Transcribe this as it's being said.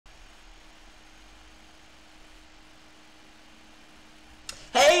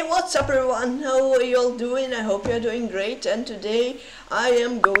What's up everyone, how are you all doing? I hope you are doing great, and today I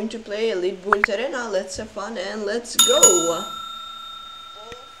am going to play Elite Bullet Arena. Let's have fun and let's go!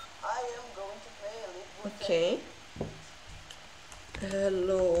 Okay.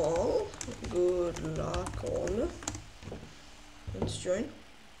 Hello all, good luck all. Let's join.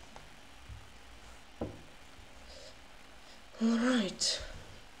 Alright.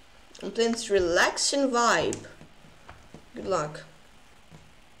 I'm playing this relaxing vibe. Good luck.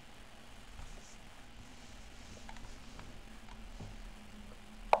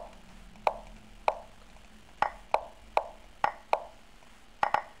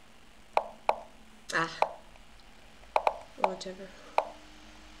 Whatever.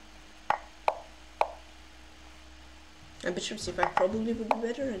 A bishop c5 probably would be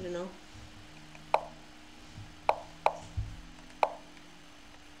better, I don't know.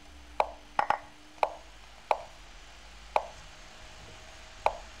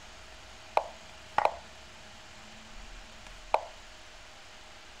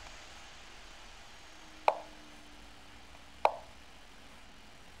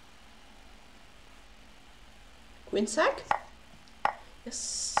 Queen sack?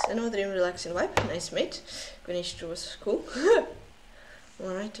 Yes, another relaxing vibe. Nice mate. Queen h2 was cool.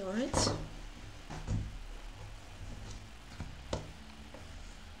 Alright, alright.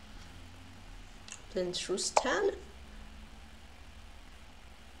 Playing through Stan.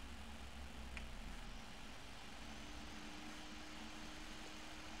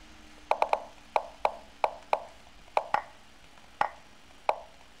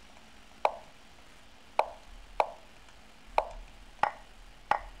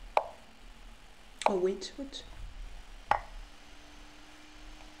 Oh wait, what?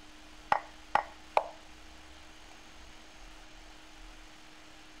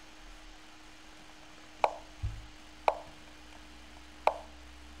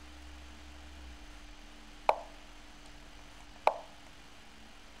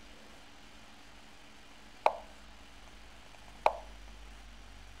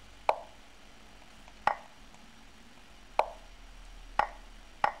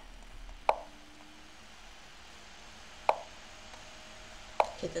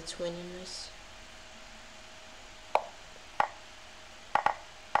 Okay, that's winning, nice.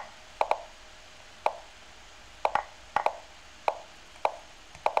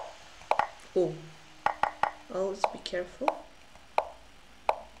 Oh, well, let's be careful.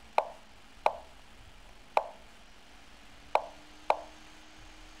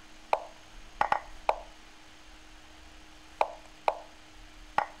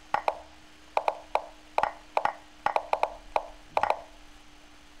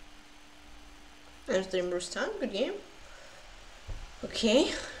 There's the Rustan, good game.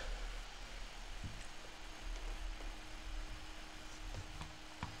 Okay.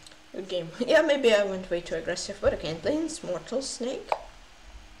 Good game. Yeah, maybe I went way too aggressive, but okay. Lane's Mortal Snake.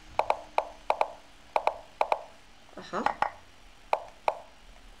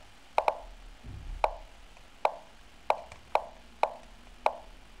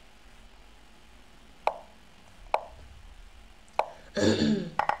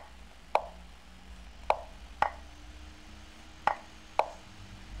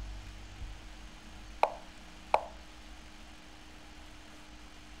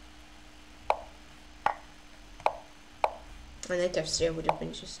 My knight f3 would have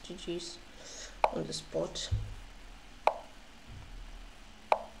been just GG's on the spot.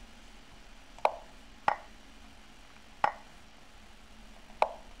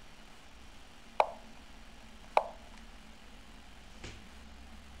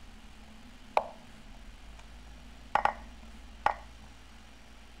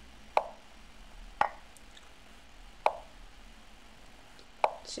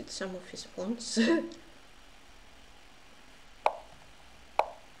 See some of his pawns.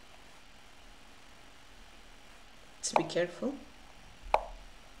 Be careful.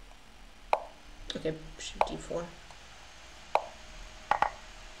 Okay, bishop d4.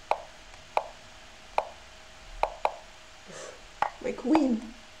 Oof, my queen.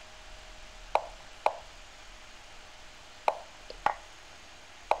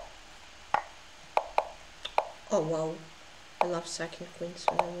 Oh wow, I love sacking queens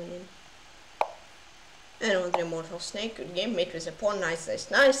when I'm winning. And on the Immortal Snake, good game, mate with a pawn, nice,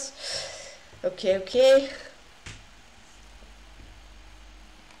 nice, nice. Okay, okay.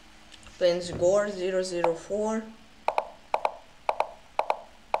 Playing Zgor 004.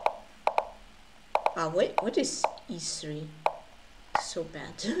 Ah, wait, what is e3? So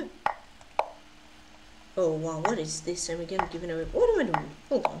bad. Oh wow, what is this? I'm again giving away. What am I doing?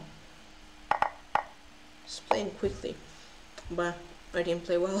 Hold on. Just playing quickly. But I didn't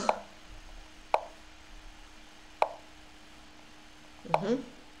play well.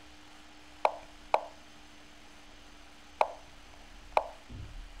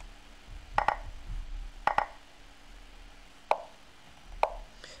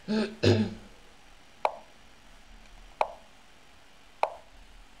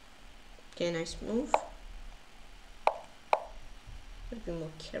 Okay, nice move. Gotta be more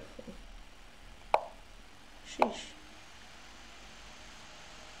careful. Sheesh.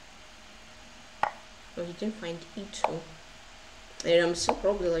 Oh, he didn't find E2. And I'm still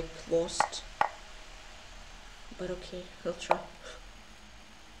probably like lost. But okay, I'll try.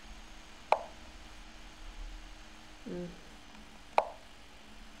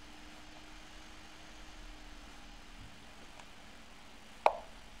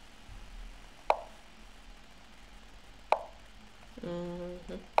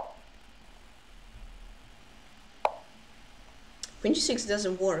 Queen g6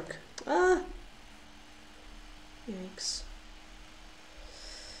 doesn't work. Ah! Yikes.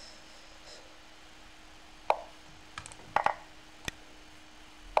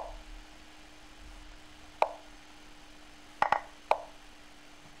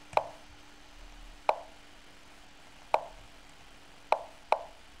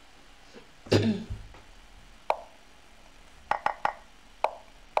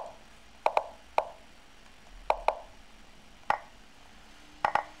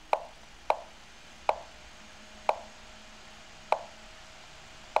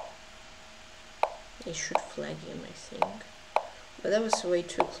 I should flag him, I think. But that was way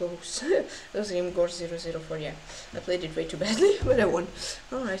too close. That was game Gore 004, yeah. I played it way too badly, but I won.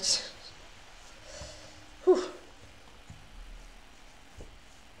 Alright. Whew.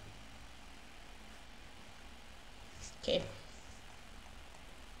 Okay.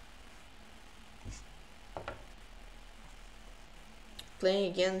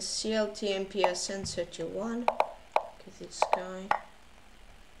 Playing against CLT MPSN 31. Okay, this guy.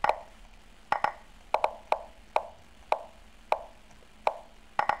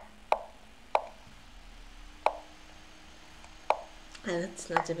 And that's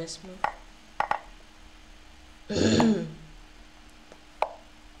not the best move.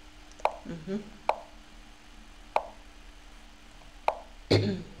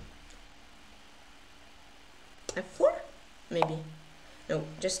 F4? Maybe. No,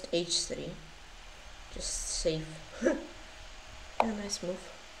 just H3. Just safe. Yeah, nice move.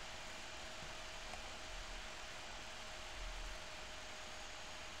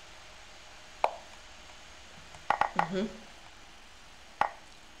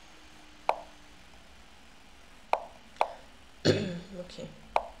 Okay.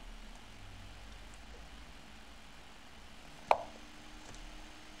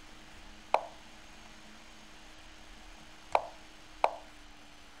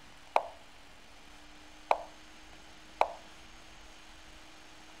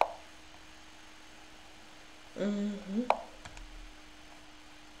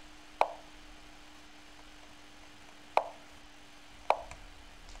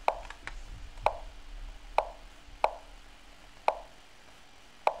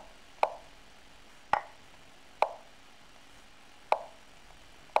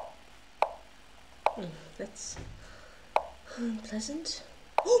 That's unpleasant.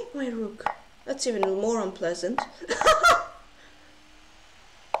 Oh, my rook. That's even more unpleasant.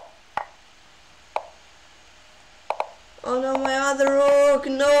 Oh no, my other rook.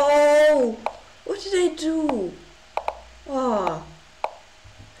 No! What did I do? Oh.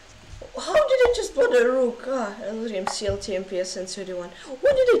 How did I just bought a rook? Ah, LiveStream CLT MPS and 31.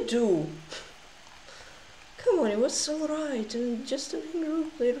 What did I do? Come on, it was alright. And just a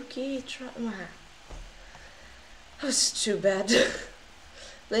rook, play rook e-try. That's too bad.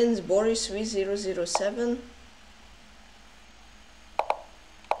 Lens Boris V007.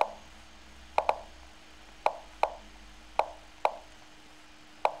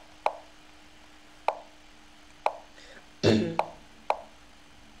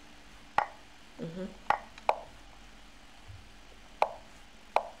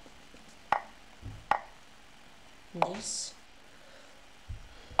 This.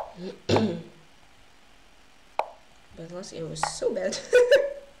 But last game was so bad.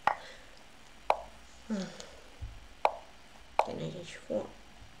 Knight h4.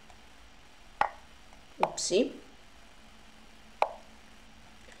 Oopsie.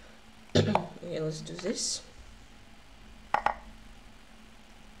 Okay, let's do this.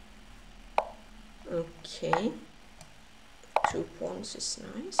 Okay. 2 pawns is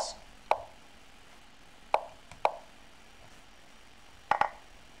nice.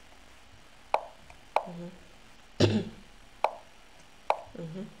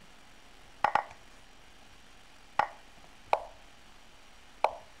 Mm-hmm.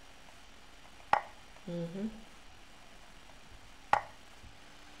 Mm-hmm.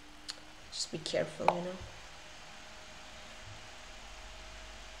 Just be careful, you know.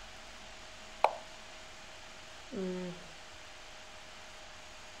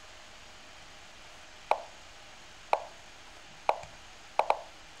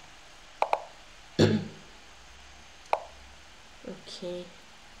 Okay.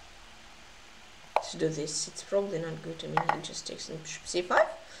 Let's do this. It's probably not good. I mean, he just takes in bishop c5.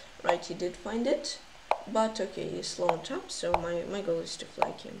 Right, he did find it. But okay, he's slowing it up, so my goal is to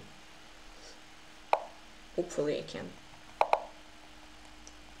flank him. Hopefully I can.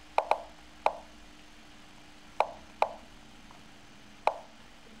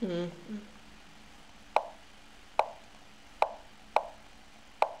 Mm-hmm.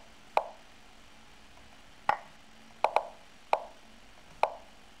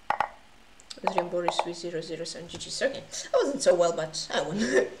 Dream Boris V007 GG's. Okay, I wasn't so well, but I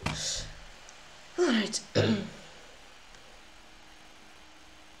won. Alright.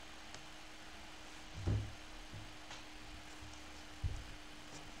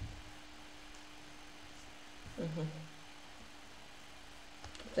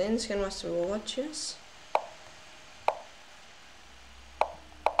 Playing this Grandmaster will watches.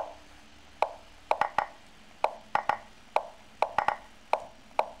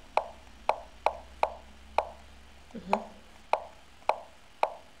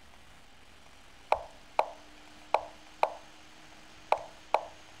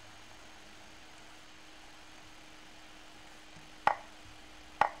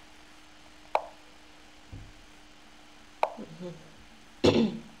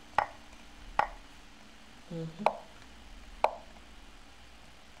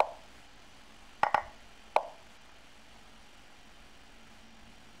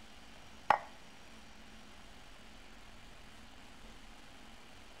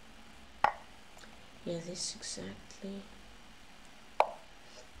 Yeah, this exactly.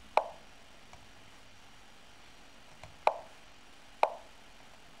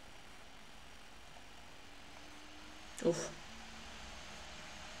 Oof.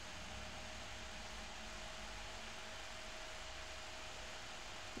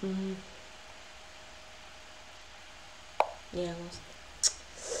 Yeah, I lost.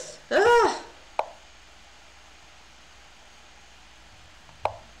 Ah!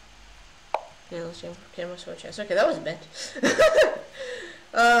 Yeah, let's jump camera switch. Okay, that was bad.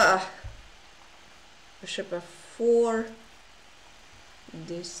 Bishop f4.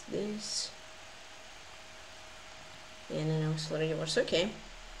 This. And then I was slowly reverse. Okay.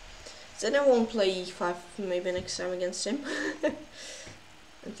 Then I won't play e5 maybe next time against him.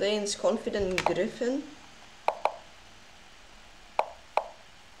 I'm playing this confident Griffin.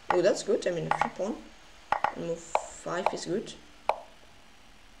 Oh, that's good. I mean, a free pawn. And move 5 is good.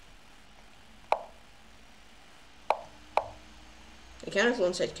 I cannot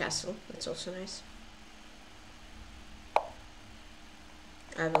onside castle. That's also nice.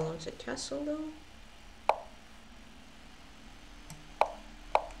 I have a onside castle though.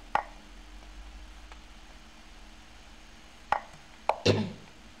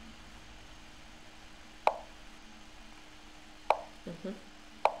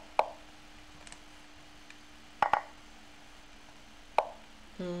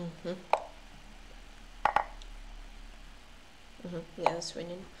 Yeah, that's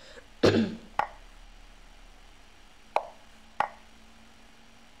winning.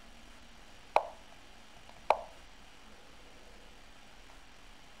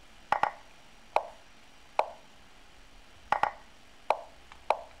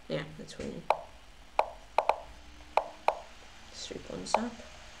 Yeah, that's winning. 3 pawns up.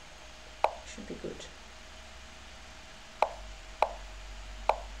 Should be good.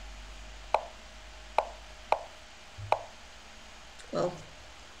 Well,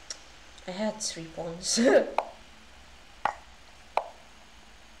 I had 3 pawns.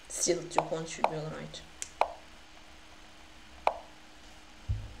 Still 2 pawns should be alright.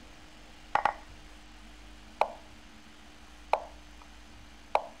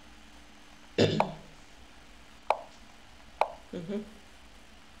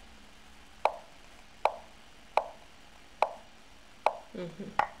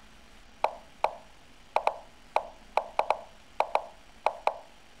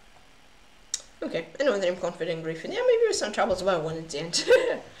 Okay, I know that I'm confident Griffin. Yeah, maybe with some troubles, but I won at the end.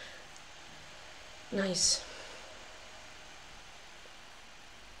 Nice.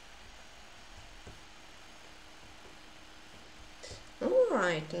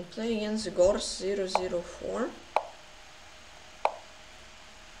 Alright, and play against Gors 004.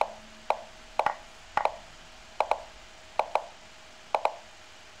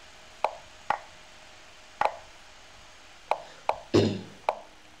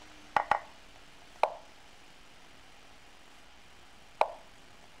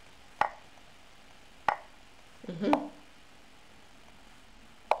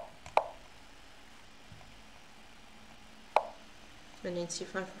 playing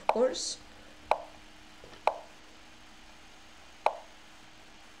c5, of course.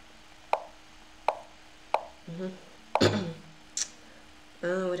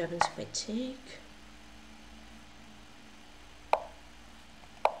 What happens if I take?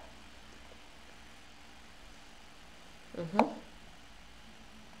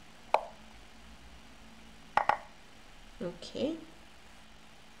 Okay.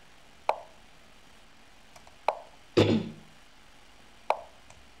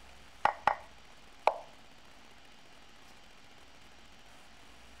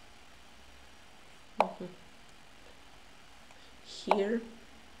 Here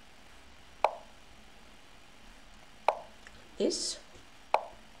is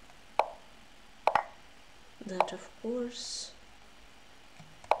that, of course,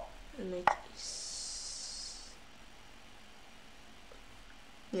 and it is.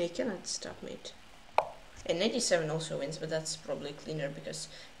 No, you cannot stop mate. And 87 also wins, but that's probably cleaner because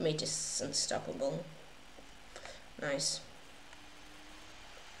mate is unstoppable. Nice.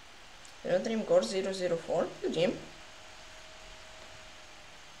 Another dream Gore 004. Good game.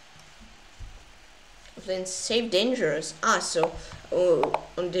 Playing Save Dangerous. So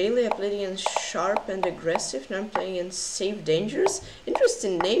on daily I played against Sharp and Aggressive. Now I'm playing against Save Dangerous.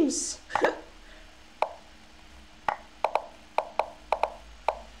 Interesting names.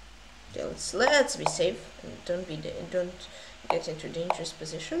 Okay, let's be safe and don't get into dangerous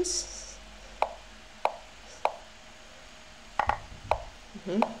positions.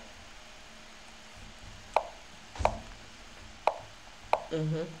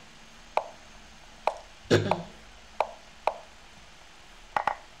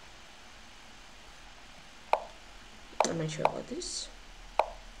 I'm not sure about this.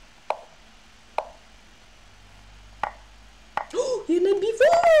 Oh, he had knight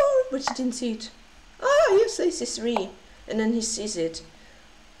b4, but he didn't see it. Ah, yes, ace is 3, and then he sees it.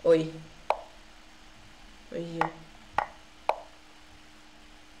 Oi. Oi, here.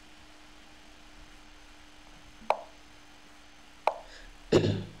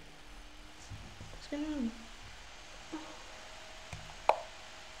 What's going on?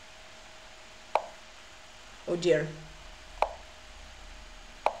 Oh dear.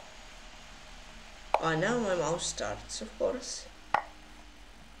 Oh, now my mouse starts, of course.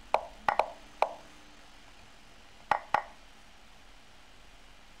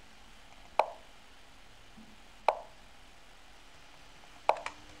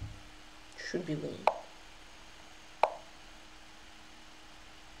 Should be winning.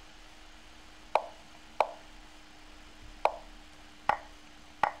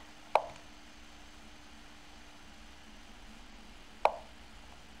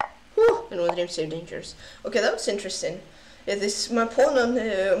 And one dream Save Dangerous. Okay, that was interesting. Yeah, my pawn on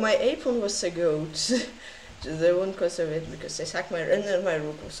my a pawn was a goat. The one cause of it because I sacked my and then my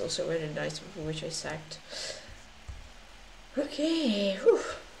rook was also very nice, which I sacked. Okay, whew,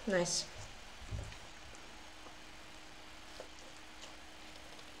 nice.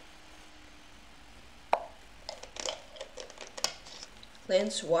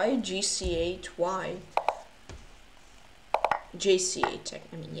 Lance Y GC8Y. JC8,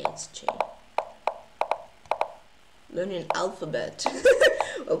 I mean, yeah, it's J. Learning alphabet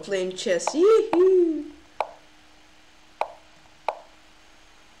while playing chess. Yee-hoo.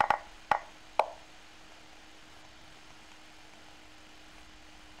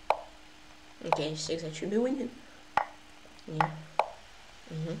 Okay, 6, I should be winning. Yeah.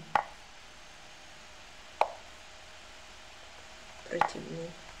 Pretty blue.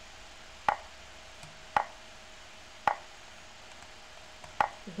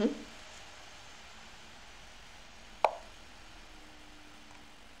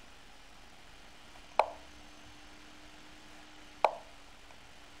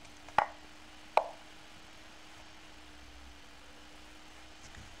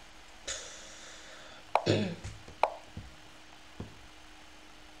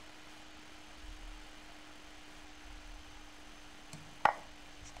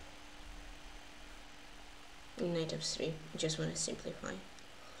 Knight f3. Just want to simplify.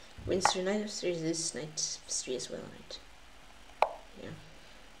 Wins through knight f3 is this knight f3 as well, right? Yeah.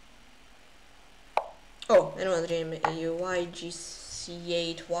 Oh, and another game Y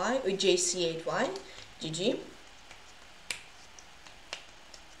GC8Y or JC8Y. GG.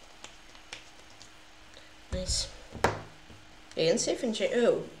 Nice. Again, safe and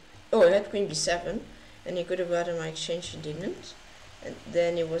oh, I had queen b7, and he could have gotten my exchange. He didn't, and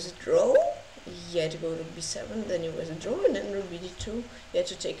then it was a draw. He had to go to b7, then it was a draw, and then rook bd2. He had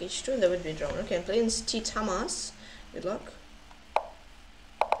to take h2, and that would be drawn. Okay, I'm playing T Tamas. Good luck.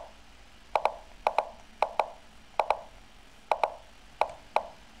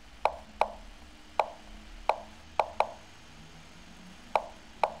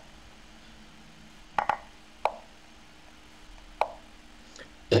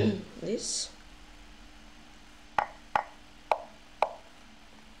 this.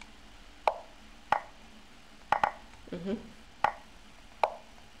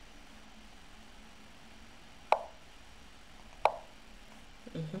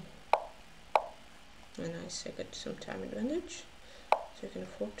 And nice, I got some time advantage, so I can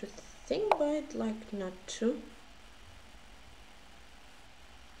afford to think but like not to.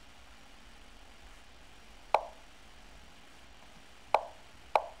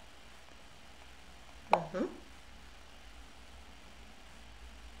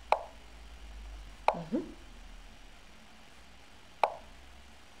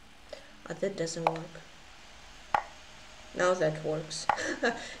 Oh, that doesn't work. Now that works.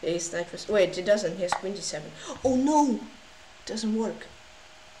 Ace knight was. Wait, it doesn't. He has queen d7. Oh no! It doesn't work.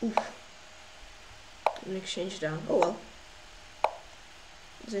 Oof. An exchange down. Oh well.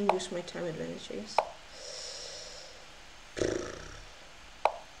 Didn't use my time advantage, I guess.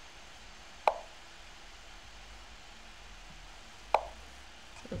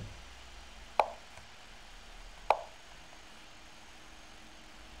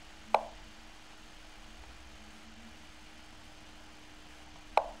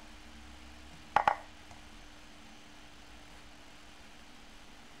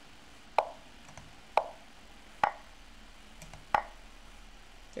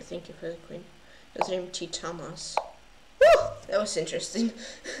 Thank you for the queen. His name T. Thomas. Woo! That was interesting.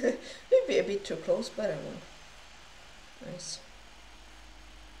 Maybe a bit too close, but I won. Nice.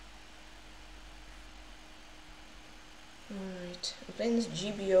 Alright, I'm playing this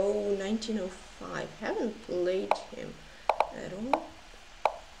GBO 1905. Haven't played him at all.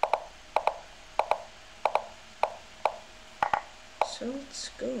 So let's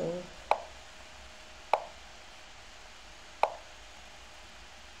go.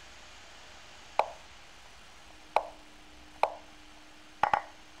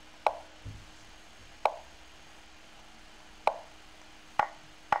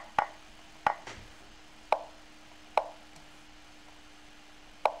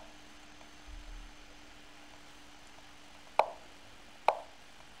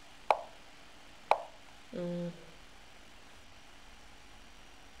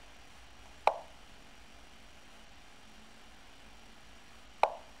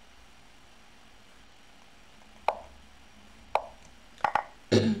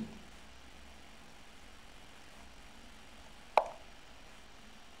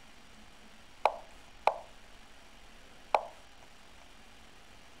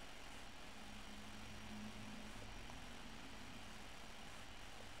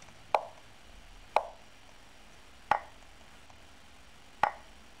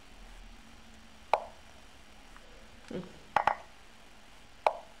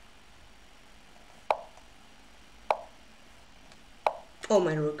 Oh,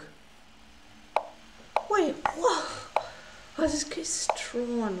 my rook. Wait, wow. Oh, this guy is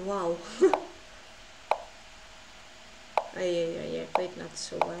strong, wow. I played not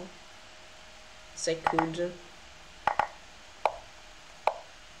so well as I could.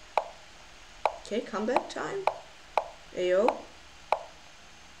 Okay, comeback time. Ayo.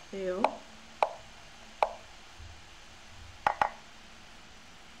 Ayo.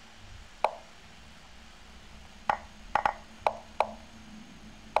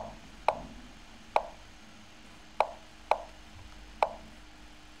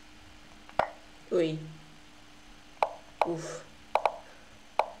 Oi. Oof.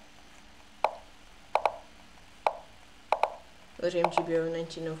 GBO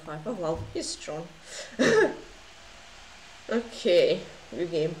 1905. Oh wow, he's strong. Okay, new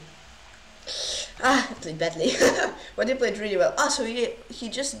game. Ah, I played badly. But he played really well. Ah, so he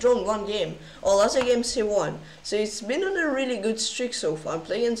just drawn one game. All other games he won. So he's been on a really good streak so far. I'm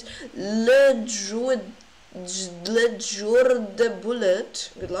playing against Le Jour de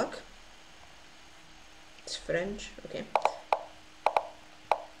Bullet. Good luck. It's French, okay.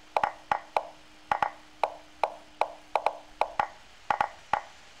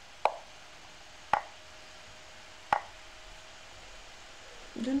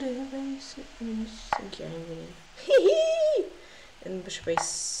 Don't I have any think yeah, I'm winning. Hee And bishop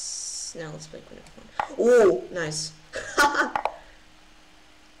ace. Now let's play queen f1. Oh, nice.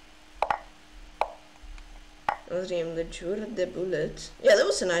 Le Jour de Bullet. Yeah, that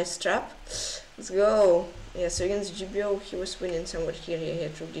was a nice trap. Let's go. Yeah, so against GBO, he was winning somewhat here. He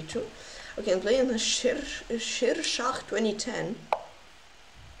had rook d2. Okay, I'm playing the PeshkaCh 2010.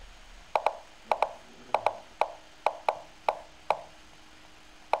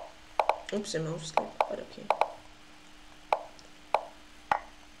 Oops, I'm mouse slip, but okay.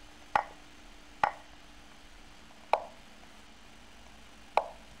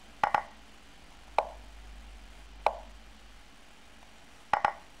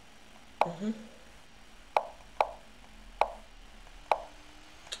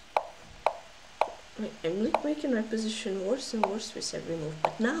 I'm like making my position worse and worse with every move,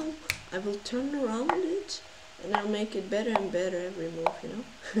 but now I will turn around it and I'll make it better and better every move, you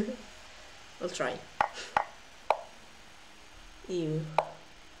know? I'll try. Ew.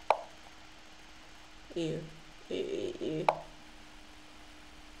 Ew. Ew, ew, ew.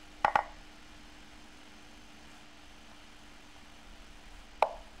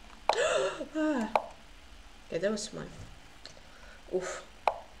 Ah. Yeah, that was smart. Oof.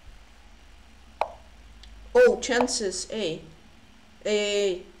 Oh, chances. A.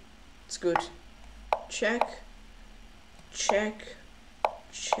 A. It's good. Check. Check.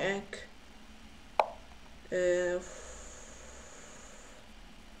 Check.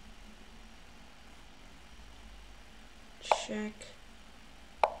 Check.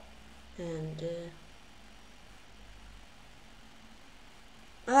 And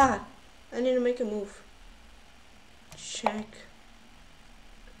ah, I need to make a move. Check.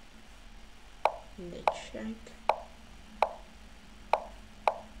 And check.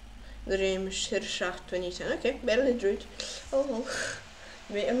 Dream Cherniaiev 2010. Okay, barely drew it. Oh well.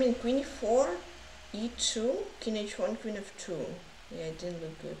 I mean, queen e4, e2, king h1, queen f2. Yeah, it didn't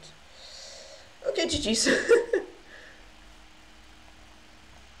look good. Okay, GG's.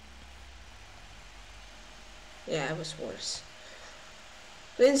 Yeah, it was worse.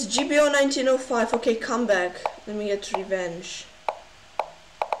 Prince GBO 1905. Okay, come back. Let me get revenge.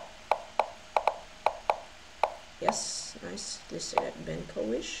 Yes, nice. At least I got Ben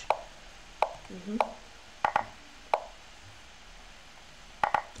Polish.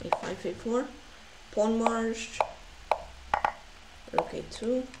 A5, A4. Pawn march. Okay,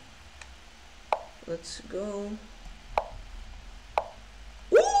 2. Let's go.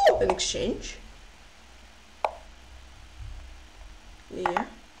 Woo! An exchange. Yeah.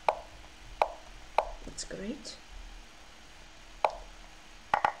 That's great.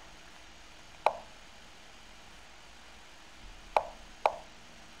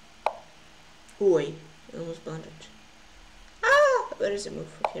 Oi, I almost blundered. Ah! Where is the move?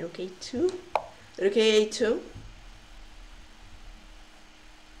 Okay, rook a2. Rook a2.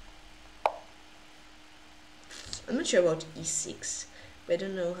 I'm not sure about e6, but I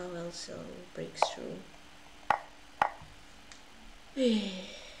don't know how else I'll break through.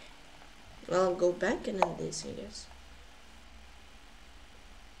 Well, I'll go back and then this, I guess.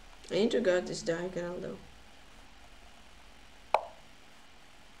 I need to guard this diagonal though.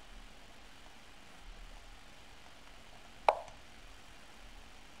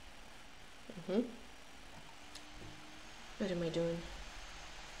 What am I doing?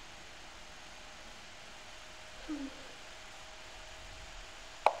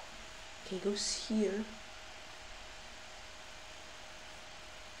 Okay, goes here.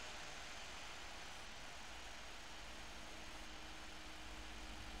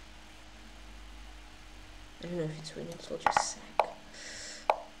 I don't know if it's winning, so I'll just sack.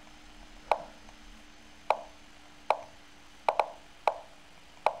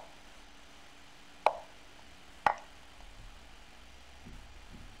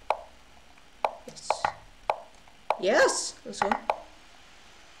 Yes! Let's go.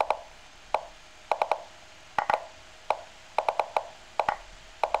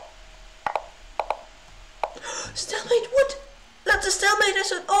 Stalemate! What? That's a stalemate! I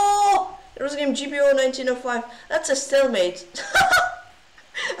said, oh! It was a game GBO 1905. That's a stalemate.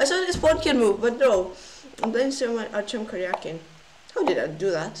 I saw this podcast move, but no. I'm playing so much Cherniaiev. How did I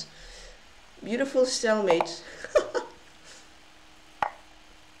do that? Beautiful stalemate.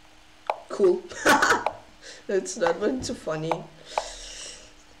 Cool. That's not but too funny.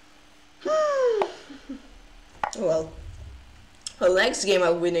 Well, next game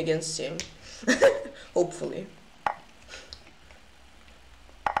I'll win against him. Hopefully.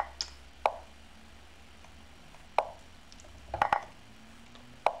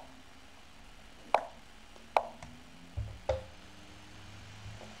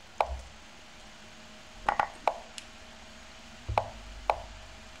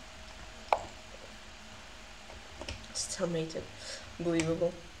 Stalemated.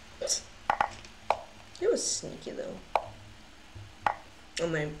 Unbelievable. It was sneaky though. Oh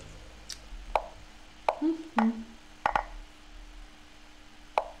man.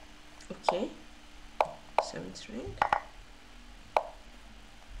 Okay. 7th rank.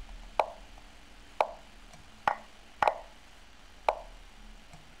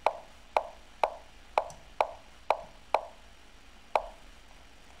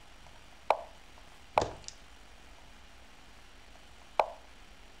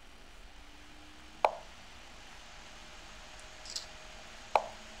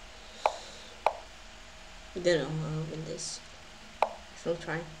 I don't know how I'll win this. I'll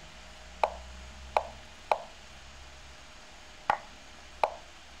try.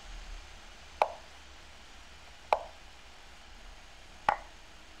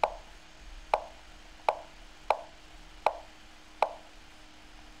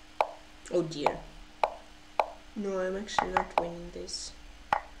 Oh dear. No, I'm actually not winning this.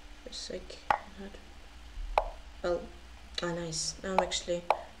 It's like well, nice. Now I'm actually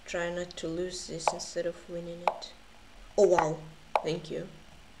trying not to lose this instead of winning it. Oh wow, thank you.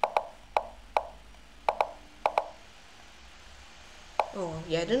 Oh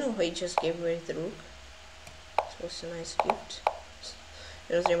yeah, I don't know how he just gave away the rook. This was a nice gift.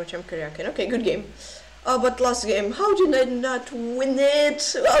 It was very much Cherniaiev. Okay, good game. Oh, but last game, how did I not win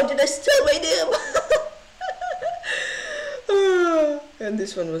it? How did I still win him? And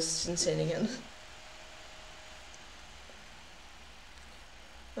this one was insane again.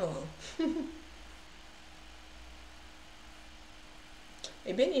 Oh.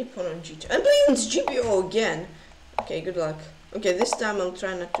 Maybe I need a pawn on g2. I'm playing this GPO again. Okay, good luck. Okay, this time I'll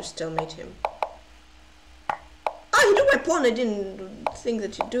try not to stalemate him. Ah, you took my pawn. I didn't think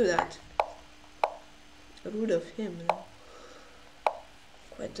that you'd do that. Rude of him.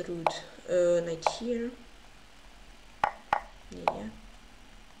 Quite rude. Knight here. Yeah.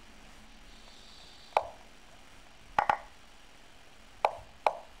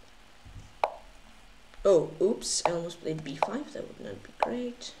 Oh, oops, I almost played b5, that would not be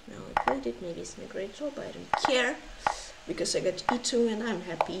great. Now I played it, maybe it's not a great draw, but I don't care. Because I got e2 and I'm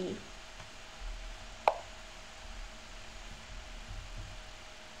happy.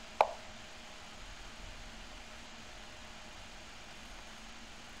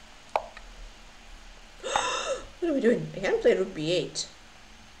 What are we doing? I can't play rook b8.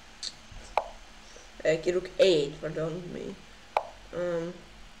 Rook a8, pardon me.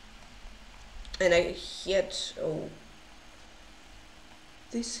 And I hit, oh,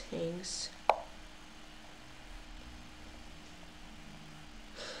 this hangs.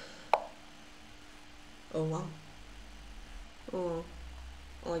 Oh wow. Oh,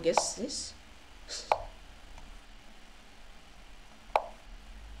 well, I guess this.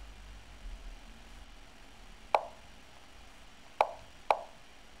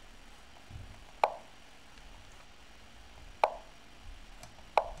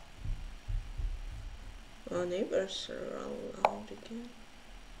 Our neighbors are all loud again.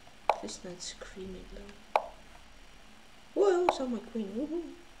 Please not screaming though. Whoa, saw my queen. Woohoo.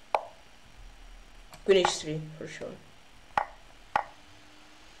 Queen h3 for sure.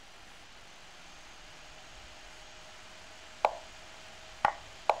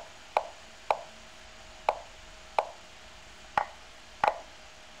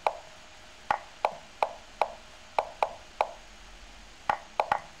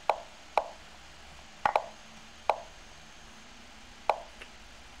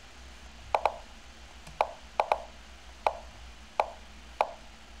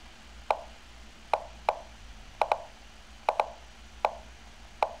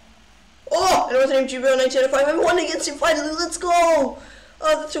 And I was named GBO 1905. I won against him finally. Let's go! Oh,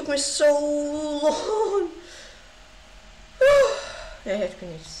 that took me so long. I had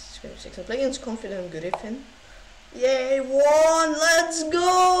queen h6. I'm playing against confident Griffin. Yay, won! Let's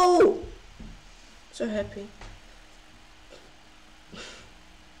go! So happy.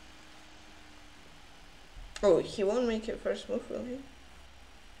 Oh, he won't make it first move, will he?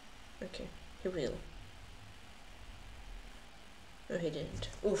 Okay, he will. No, he didn't.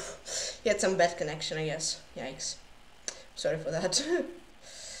 Oof. He had some bad connection, I guess. Yikes. Sorry for that.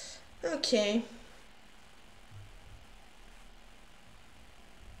 Okay.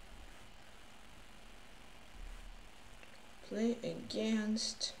 Play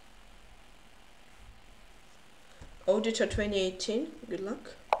against Auditor 2018. Good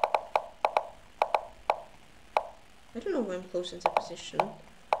luck. I don't know why I'm close in the position.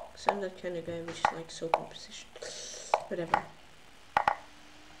 Because I'm that kind of guy which likes open position. Whatever.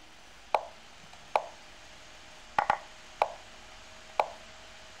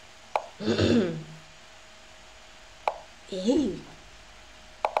 Hey.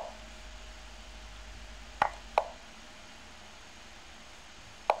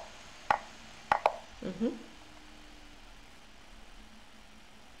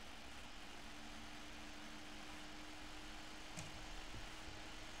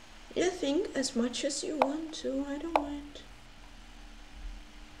 You think as much as you want to, I don't mind.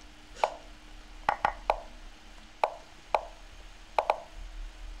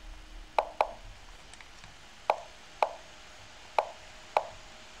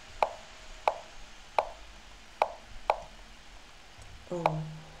 Oh.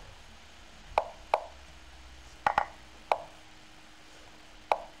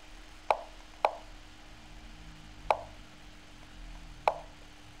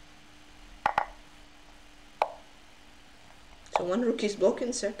 So one rook is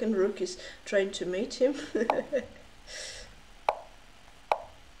blocking, second rook is trying to mate him.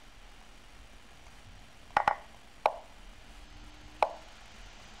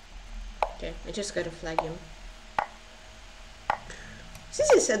 Okay, I just gotta flag him. This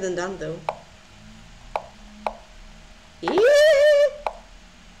is said and done though. Yeah.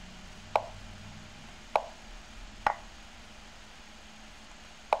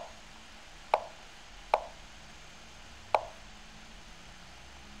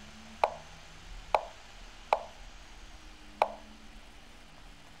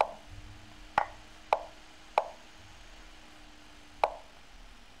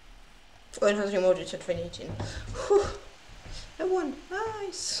 Oh, it has remoted to 2018. Whew. I won.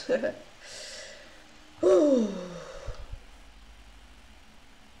 Nice. Okay.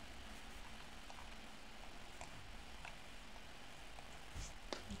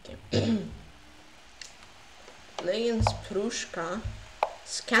 Lions PeshkaCh.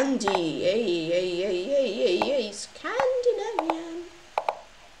 Scandi. Hey, Scandinavian.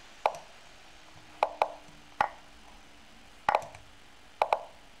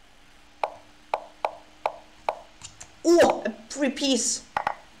 Oh, a free piece.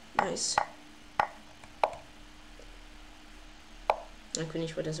 Nice. I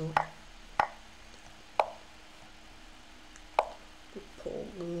finish what doesn't work. If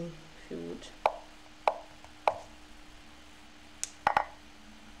you would.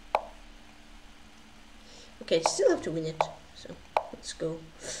 Okay, still have to win it. So let's go.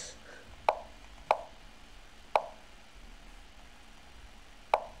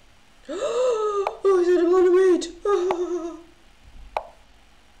 Oh, I didn't want to wait. Oh.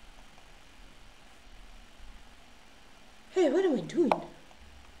 Hey, what am I doing?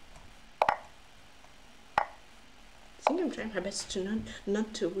 I think I'm trying my best to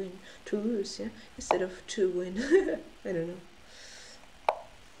not to win, to lose, yeah, instead of to win. I don't know.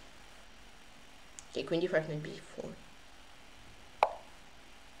 Okay, queen d5, knight b4.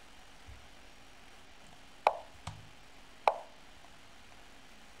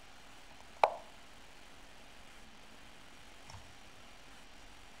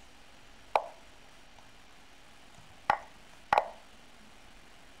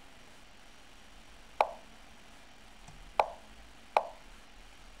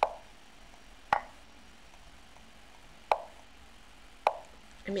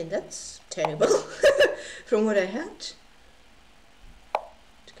 I mean, that's terrible from what I had.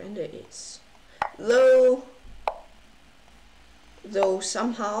 It kinda is. Though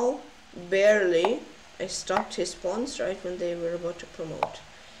somehow, barely, I stopped his pawns right when they were about to promote.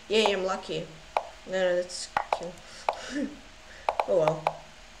 Yay, I'm lucky. No, that's kill. Oh well.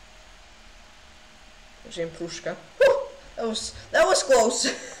 PeshkaCh. That was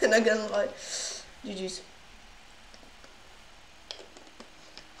close. Not gonna lie. GG's.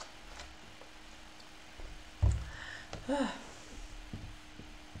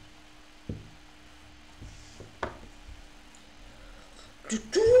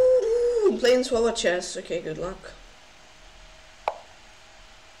 Playing swallow chess. Okay, good luck.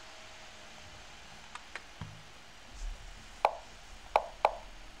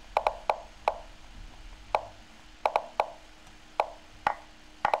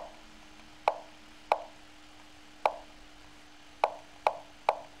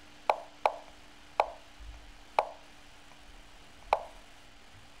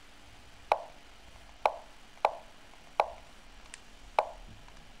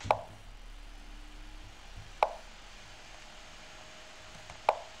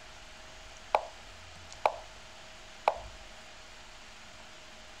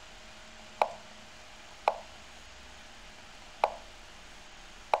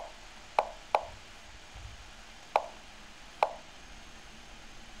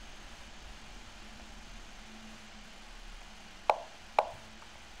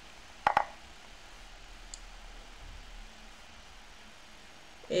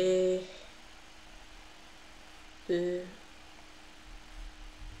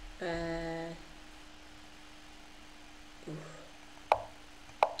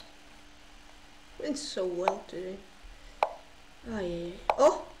 Went so well today. Oh yeah.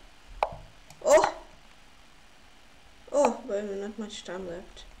 Oh! But not much time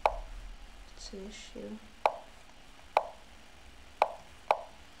left. It's an issue.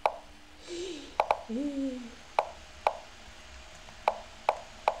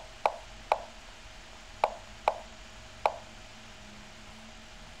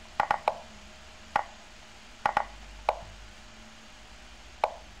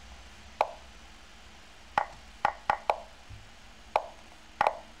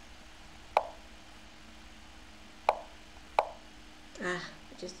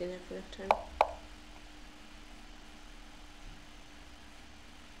 just didn't have enough time.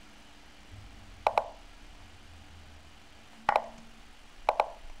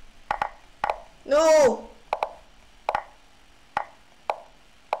 No!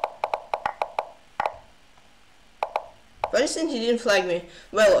 For instance, he didn't flag me.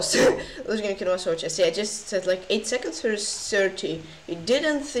 Well lost. I was gonna kill my sword chest. Yeah, I just said like 8 seconds versus 30. He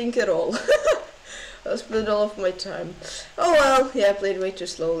didn't think at all. I spent all of my time. Oh well, yeah, I played way too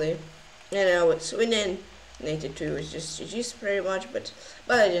slowly. And I was winning. 82 was just GG's pretty much, but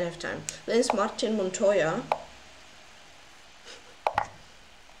I didn't have time. Then it's Martin Montoya.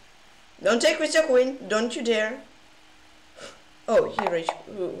 Don't take with your queen, don't you dare. Oh, he rage.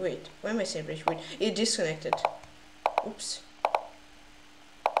 Wait, why am I saying rage queen? He disconnected. Oops.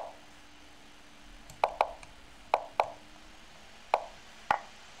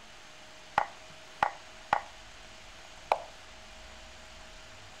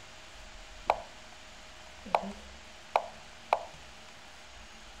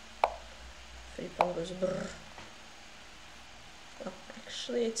 Free pawn goes brrr. Oh,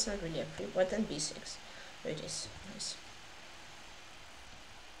 actually, it's not really a free. But then b6. There it is. Nice.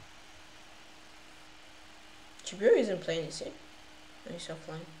 GBO isn't playing, is he? No, he's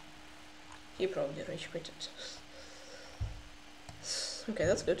offline. He probably rage quitted. Okay,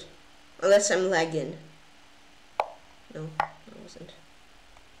 that's good. Unless I'm lagging. No, I wasn't.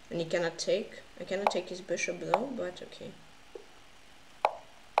 And he cannot take. I cannot take his bishop though, but okay.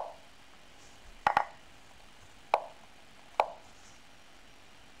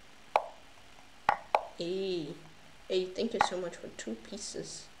 Hey, thank you so much for 2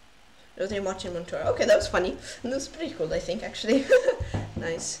 pieces. Jose Martin Montoya. Okay, that was funny. That was pretty cool, I think, actually.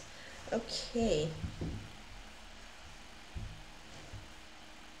 Nice. Okay.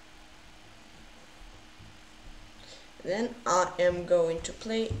 Then I am going to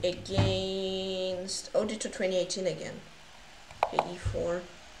play against Auditor 2018 again. Okay, e4.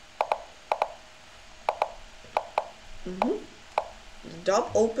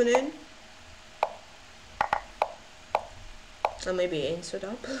 Dub opening. Or maybe answered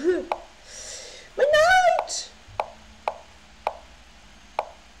up. My knight!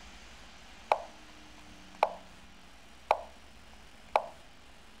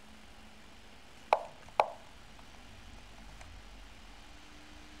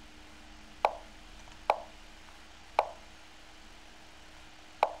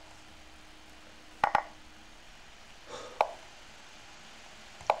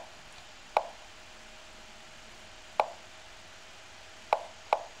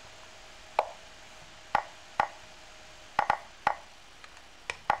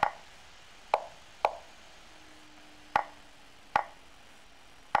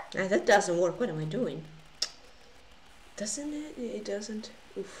 That doesn't work. What am I doing? Doesn't it? It doesn't.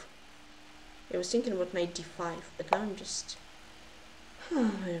 Oof. I was thinking about knight d5, but now I'm just...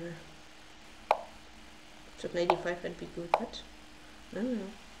 whatever. So knight d5 would be good, but... I don't know.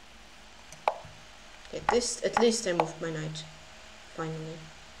 Okay, this... At least I moved my knight. Finally.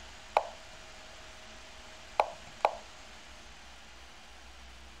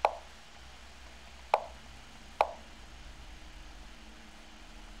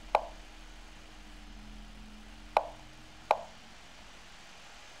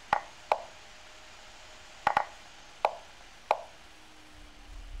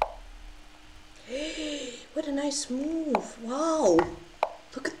 What a nice move. Wow.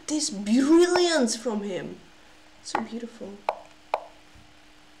 Look at this brilliance from him. So beautiful.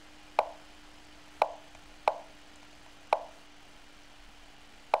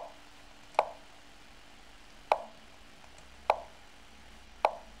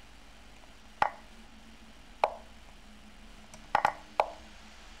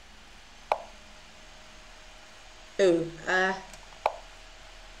 Oh,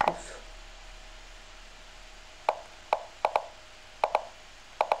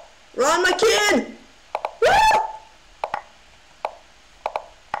 run, my kid! Woo!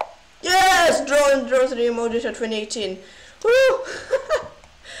 Yes! Draw the emoji at 2018. Woo!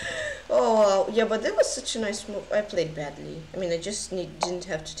 Oh, yeah, but that was such a nice move. I played badly. I mean, I just didn't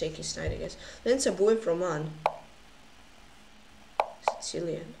have to take his knight, I guess. Then it's a boy from Man.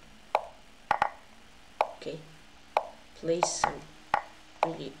 Sicilian. Okay. Play some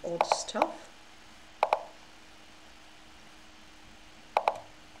really odd stuff.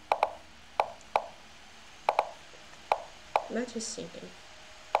 That is sinking.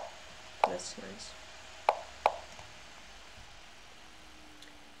 That's nice.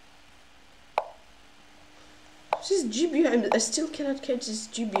 This GBO, I still cannot catch this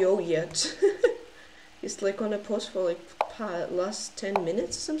GBO yet. It's like on a pause for like last 10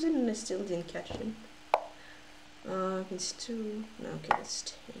 minutes or something, and I still didn't catch him. It's two. No, okay, let's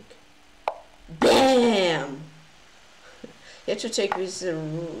take. Bam! You have to take with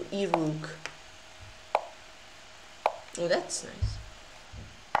E-Rook. Oh, that's nice.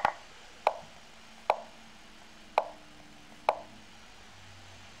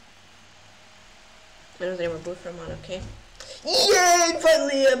 I don't think we're both from on, okay. Yay!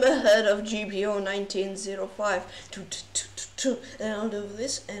 Finally, I'm ahead of GPO 1905. And I'll do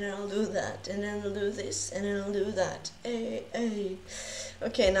this, and I'll do that, and then I'll do this, and then I'll do that. Hey, hey.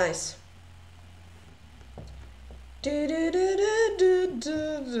 Okay, nice.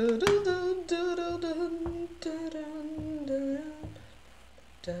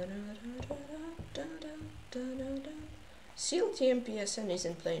 CLTM PSN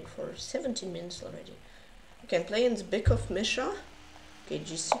isn't playing for 17 minutes already. I can play in the Bick of Misha. Okay,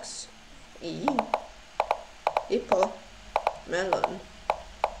 G6. E. Hippo. Melon.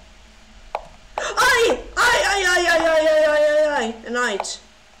 Aye! A knight.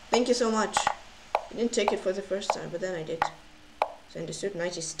 Thank you so much. I didn't take it for the first time, but then I did. So I understood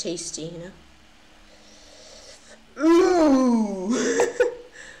knight is tasty, you know? Ooh!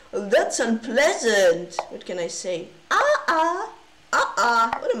 That's unpleasant. What can I say? What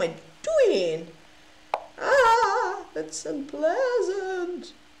am I doing? That's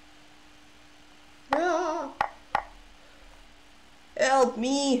unpleasant. Help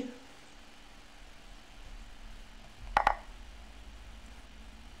me.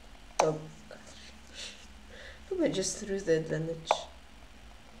 Oh gosh. I just threw the advantage.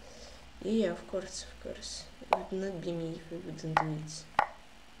 Yeah, of course. It would not be me if we wouldn't do it.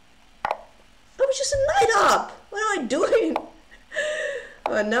 I was just a knight up! What am I doing?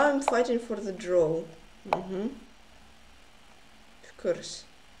 Now I'm fighting for the draw. Of course.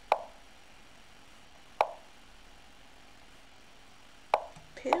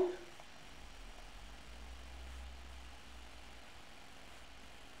 Pin.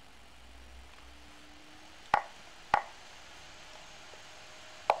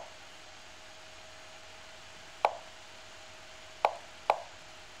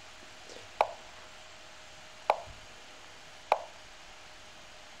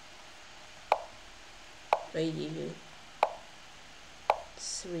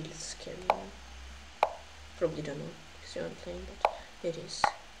 It's really scary. Probably don't know because you aren't playing, but it is.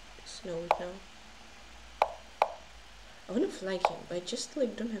 Just know it now. I wanna flank him, but I just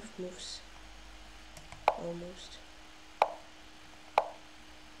like don't have moves. Almost.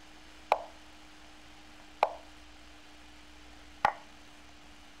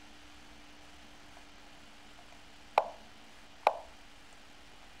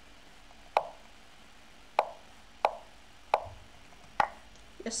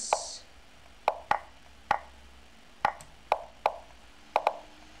 Yes.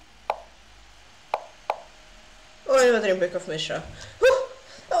 Oh, another Bick of Misha. Whew,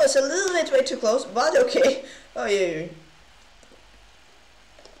 that was a little bit way too close, but okay. Oh yeah.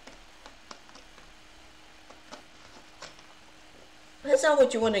 That's not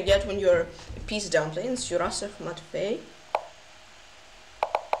what you want to get when you're a piece down playing Surasov Matvey.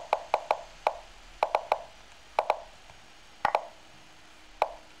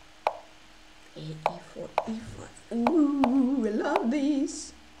 E4, E5. Ooh, I love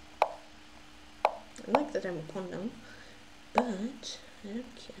these. I like that I'm a pawn now, but I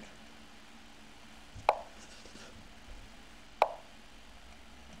don't care.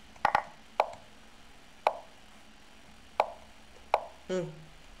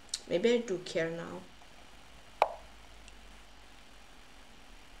 Maybe I do care now.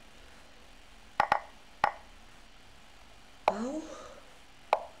 Oh.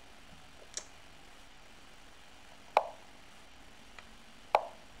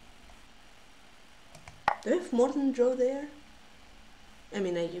 Do I have more than draw there? I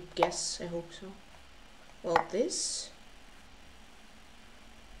mean, I guess, I hope so. Well, this.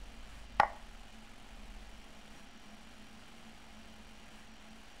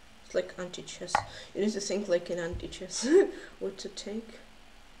 It's like anti-chess. You need to think like an anti-chess. What to take.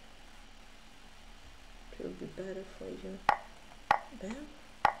 It will be better for you. Bam.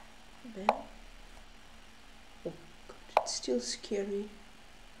 Bam. Oh god, it's still scary.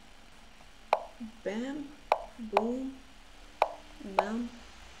 Bam, boom, bam.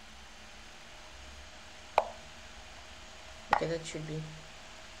 Okay, that should be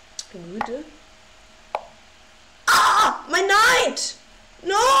good. Ah! My knight!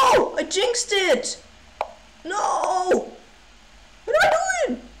 No! I jinxed it! No! What am I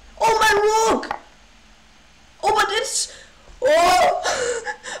doing? Oh, my rook! Oh, but it's... Oh!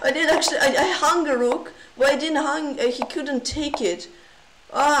 I did actually. I hung a rook, but I didn't hung. He couldn't take it.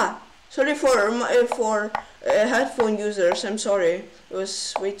 Ah, sorry for headphone users. I'm sorry. It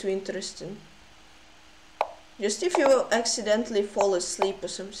was way too interesting. Just if you accidentally fall asleep or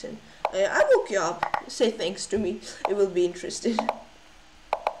something, I woke you up. Say thanks to me. It will be interesting.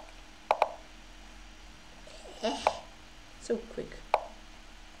 So quick.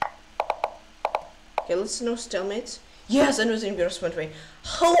 Okay, let's know stalemates. Yes, I know the embarrassment way.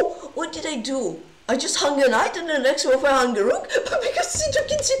 How? What did I do? I just hung a knight and the next move I hung a rook, but because c2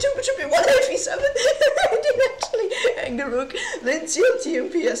 king c2 should be 1 f7, I didn't actually hang a rook. Then CLT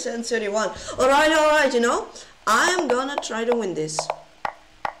and PSN 31. Alright, you know, I'm gonna try to win this.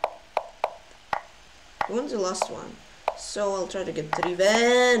 I won the last one, so I'll try to get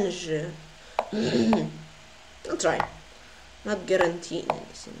revenge. I'll try. Not guaranteeing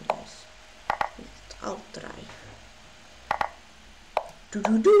anything, guys. I'll try. Then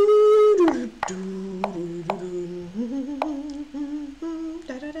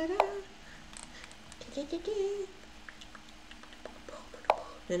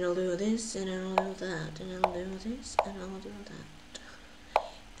I'll do this, and I'll do that, and I'll do this, and I'll do that.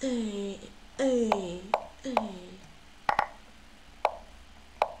 Hey, hey, hey.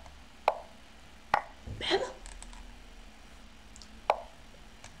 Bam.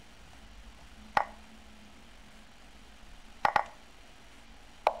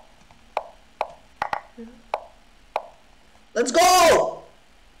 Let's go!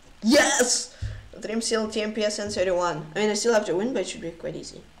 Yes! Dream CLT and PSN 31. I mean, I still have to win, but it should be quite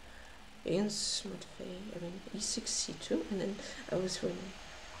easy. Against Matfei, I mean, e6, c2, and then I was winning.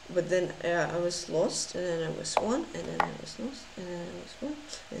 But then I was lost, and then I was won, and then I was lost, and then I was won,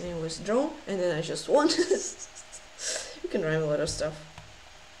 and then I was drawn, and then I just won. You can rhyme a lot of stuff.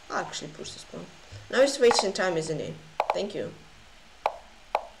 I'll actually push this pawn. Now it's wasting time, isn't it? Thank you.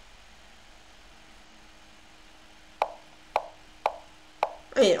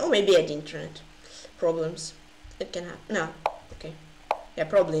 I mean, or maybe I had internet problems. It can happen. No. Okay. Yeah,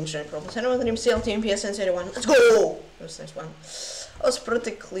 probably internet problems. I know the name CLT and PSN 31. Let's go! That was a nice one. I was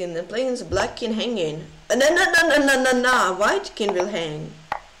pretty clean. And playing as black king hanging. No. White king will hang.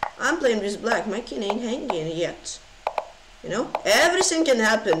 I'm playing with black. My king ain't hanging yet. You know? Everything can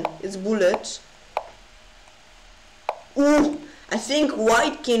happen. It's bullet. Ooh! I think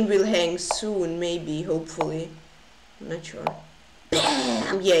white king will hang soon, maybe, hopefully. I'm not sure.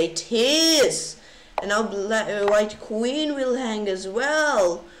 Bam! Yeah, it is! And now white queen will hang as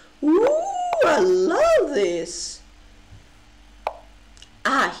well. Ooh, I love this.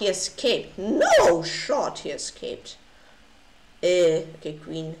 Ah, he escaped. No shot, he escaped. Okay,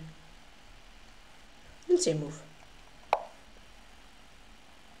 queen. Let's say move.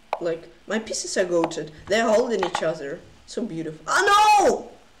 Like, my pieces are goated. They're holding each other. So beautiful. Oh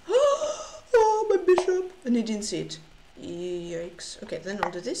no! Oh, my bishop. And he didn't see it. Yikes. Okay, then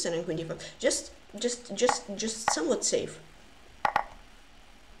I'll do this and then queen d5. Just somewhat safe.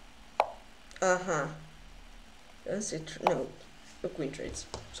 That's it. No, the queen trades.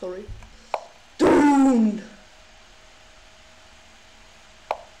 Sorry. Boom!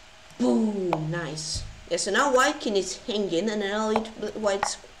 Boom! Nice. Yeah, so now white king is hanging and then I'll eat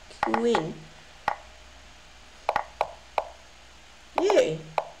white's queen. Yay!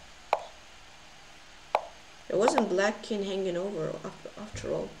 It wasn't black king hanging over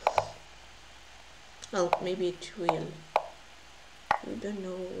after all. Well, maybe it will. We don't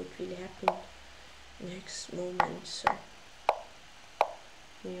know what will happen next moment, so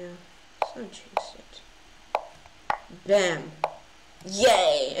yeah, so change it. Bam!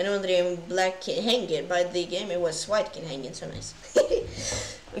 Yay! And on the game black king hanging, by the game it was white king hanging, so nice.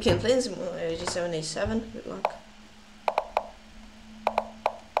 Okay, I'm playing some g7, a7, good luck.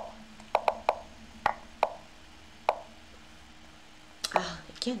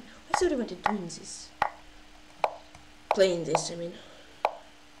 Again, why is everybody doing this? Playing this, I mean.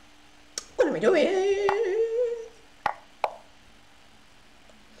 What am I doing?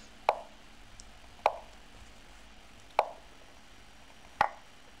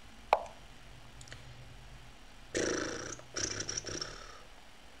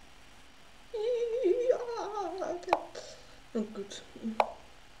 Not good.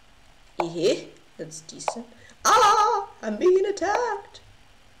 That's decent. Ah! I'm being attacked!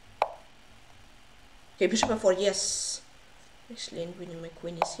 Okay, bishop f4, yes. Actually, I'm winning my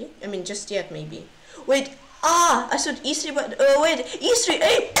queen is here. I mean, just yet, maybe. Wait, I thought e3, but, wait, e3,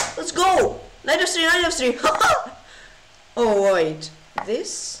 hey, let's go! Knight f3, knight f3, haha! Oh, wait,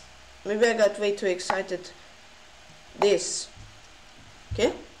 this? Maybe I got way too excited. This.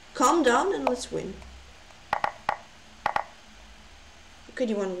 Okay, calm down and let's win. Rook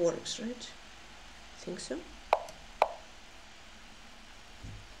d1 works, right? I think so.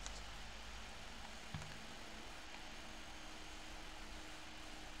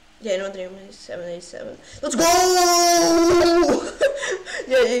 Yeah, no dream is 787. Let's go!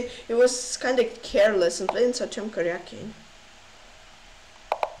 Yeah, he was kind of careless and playing such Cherniaiev.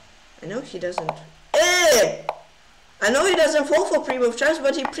 I know he doesn't. Hey! I know he doesn't fall for pre-move traps,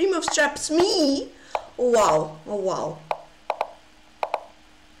 but he pre-move traps me! Oh wow, oh wow.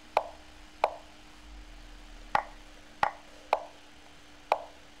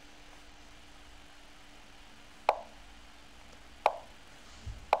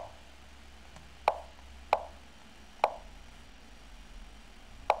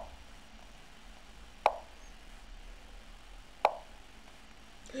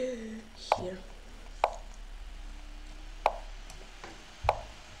 Here.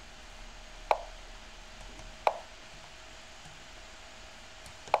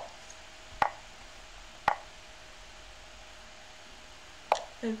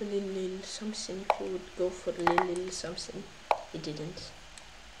 I have a little something if you would go for a little something. He didn't.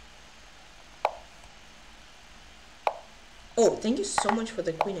 Oh, thank you so much for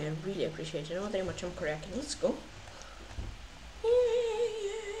the queen. I really appreciate it. I know very much I'm correct. Let's go.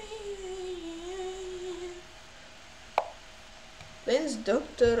 When's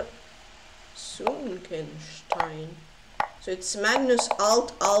Dr. Sunkenstein? So it's Magnus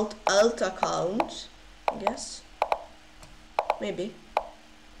Alt account, I guess. Maybe.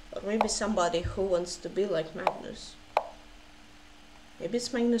 Or maybe somebody who wants to be like Magnus. Maybe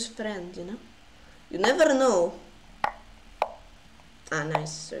it's Magnus' friend, you know? You never know. Ah,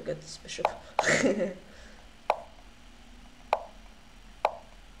 nice. So I got this bishop.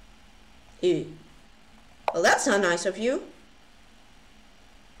 Ew. Well, that's not nice of you.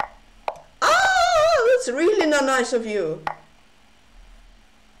 That's really not nice of you.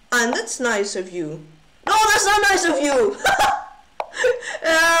 And that's nice of you. No, that's not nice of you.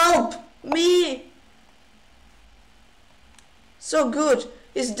 Help me. So good.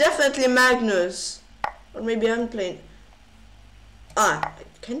 It's definitely Magnus. Or maybe I'm playing. Ah, I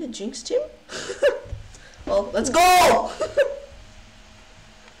kind of jinxed him. Well, let's go. I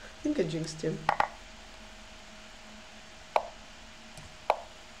think I jinxed him.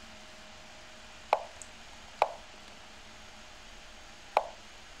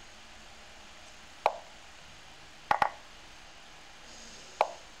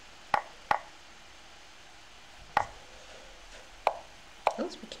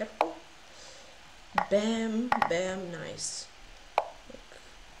 Let's be careful. Bam, bam, nice. Look,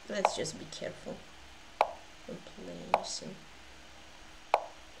 let's just be careful. I'm placing.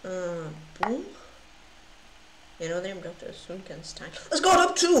 Boom. You know them, Dr. Sunkenstein. Let's go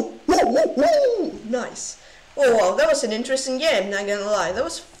up 2! Whoa, whoa, whoa! Nice. Oh wow, that was an interesting game, not gonna lie. That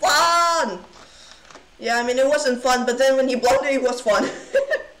was fun! Yeah, I mean, it wasn't fun, but then when he blocked it, it was fun.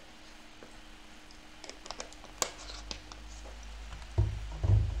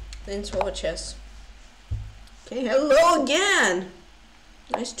 Then swallow chess. Okay, hello again!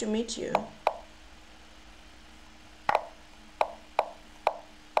 Nice to meet you.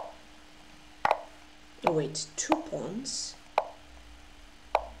 Oh, wait, 2 pawns?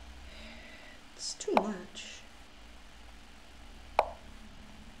 It's too much.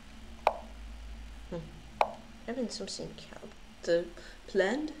 Having something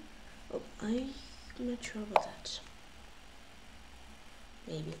planned? Oh, I'm not sure about that.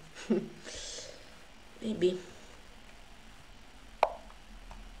 Maybe. Maybe.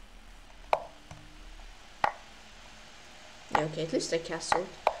 Yeah, okay, at least I castled.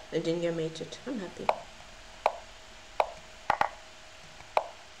 I didn't get mated. I'm happy.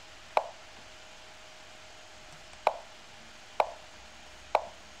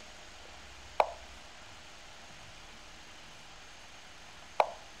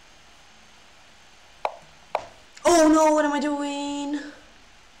 Oh no, what am I doing?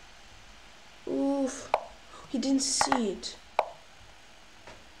 Oof. He didn't see it.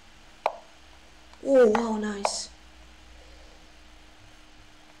 Oh wow, nice.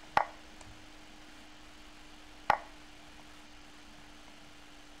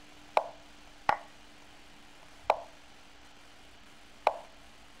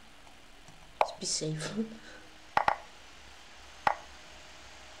 Let's be safe.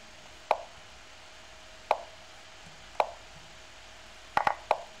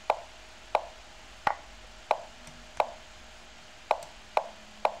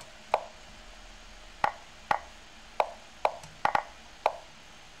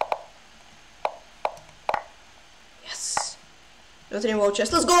 Nothing about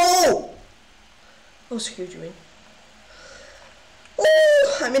chest. Let's go! That was a huge win. Ooh!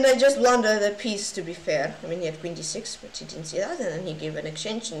 I mean, I just blundered a piece, to be fair. I mean, he had queen d6, but he didn't see that, and then he gave an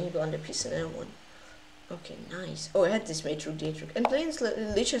exchange, and he blundered a piece, and I won. Okay, nice. Oh, I had this mate rook d8 rook. And playing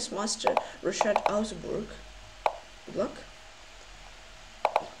Lichess Master Richard Augsburg. Good luck.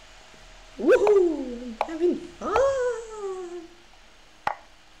 Woohoo! I'm having fun!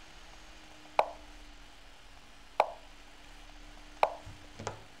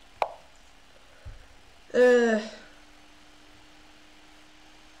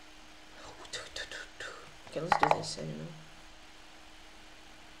 Okay, let's do this, I don't know.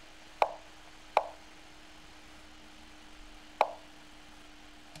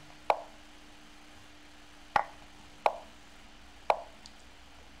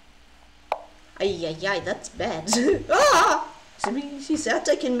 Ay, that's bad. Ah! She's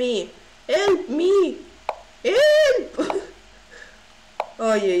attacking me. Help me! Help!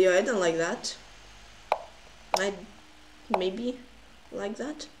 Oh, yeah, I don't like that. I maybe like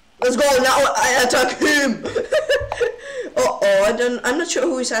that. Let's go now. I attack him. I'm not sure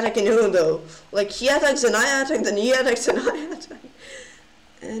who is attacking who though. Like he attacks and I attack, then he attacks and I attack.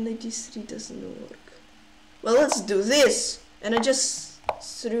 And a d3 doesn't work. Well, let's do this. And I just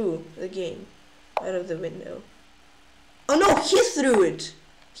threw the game out of the window. Oh no, he threw it.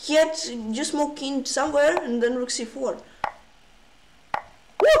 He had just moved king somewhere and then rook c4.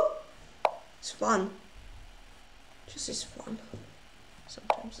 Woo! It's fun. Just is fun.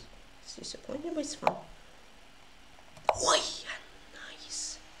 Sometimes it's disappointing, but it's fun. Oh yeah,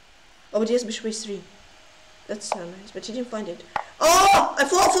 nice. Oh, but he has bishop h3. That's so nice, but he didn't find it. Oh, I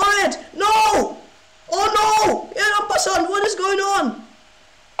fought for it. No! Oh no! Yeah, en passant, what is going on?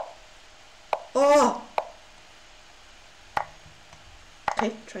 Oh.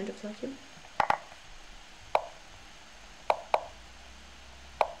 Okay, trying to flag him.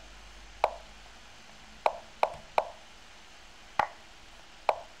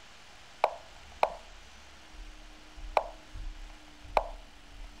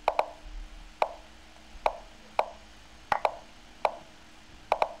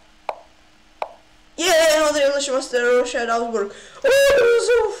 Grandmaster Augsburg. Oh, it was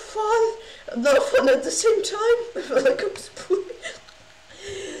so fun! Not fun at the same time. I felt like I was pulling.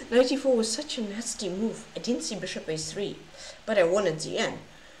 Knight e4 was such a nasty move. I didn't see bishop a3, but I won at the end.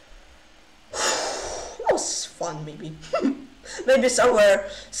 That was fun, maybe. Maybe somewhere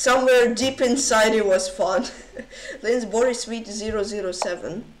deep inside it was fun. Lens Boris Sweet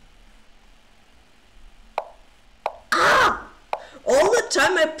 007. Ah! All the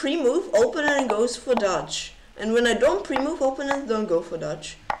time I pre-move, opponent goes for dodge. And when I don't pre-move, opponent don't go for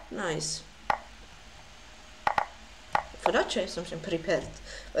dodge. Nice. For dodge I have something prepared.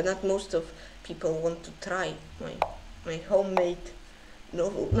 But not most of people want to try my homemade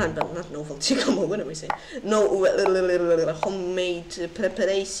novel. Not novelty, come on, what am I saying? No, homemade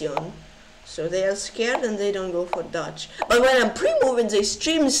preparation. So they are scared and they don't go for dodge. But when I'm pre-moving, they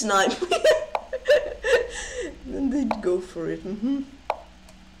stream snipe. Then they go for it.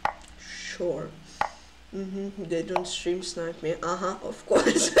 Sure. They don't stream snipe me. Of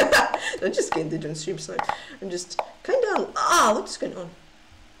course. I'm just kidding, they don't stream snipe. I'm just kind of. What's going on?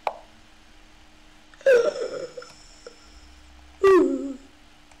 You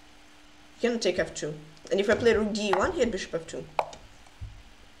cannot take f2. And if I play rook d1, he had bishop f2.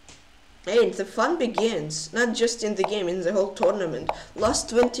 Hey, the fun begins, not just in the game, in the whole tournament. Last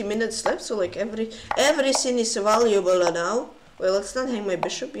 20 minutes left, so like everything is valuable now. Well, let's not hang my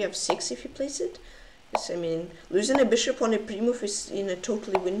bishop, we have 6 if he plays it. Yes, I mean, losing a bishop on a pre-move is in a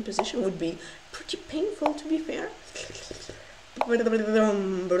totally win position would be pretty painful, to be fair. And then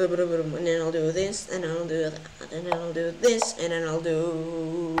I'll do this, and I'll do that, and then I'll do this, and then I'll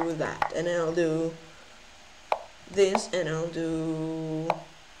do that, and then I'll do this, and I'll do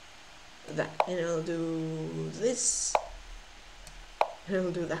that, and I'll do this, and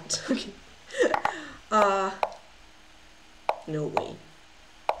I'll do that. Okay. No way.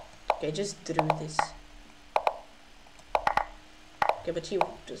 Okay, I just drew this. Okay, but he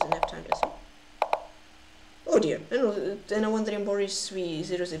doesn't have time, does he? Oh dear, and I wonder in Boris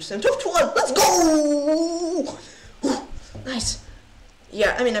 300% of 1. Let's go! Nice.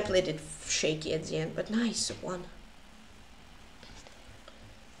 Yeah, I mean I played it shaky at the end, but nice, 1.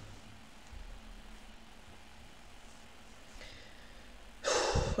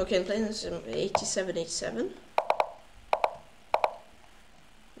 Okay, I'm playing this 87-87.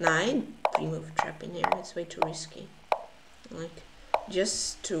 9. Pre-move trap in here, it's way too risky. Like,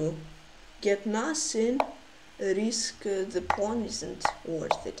 just to get nothing, risk the pawn isn't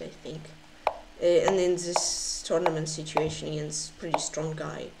worth it, I think. And in this tournament situation, against pretty strong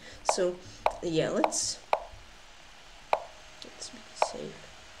guy. So, yeah, let's be safe.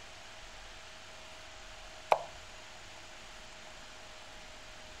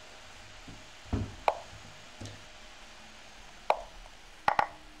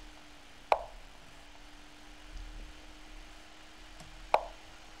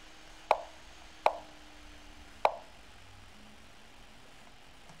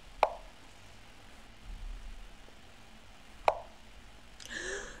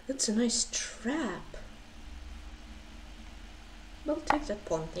 That's a nice trap. I'll take that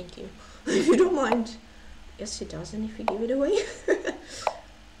pawn, thank you. If you don't mind. Guess he doesn't if you give it away.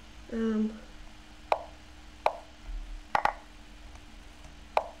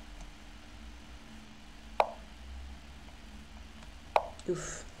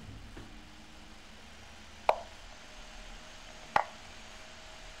 Oof.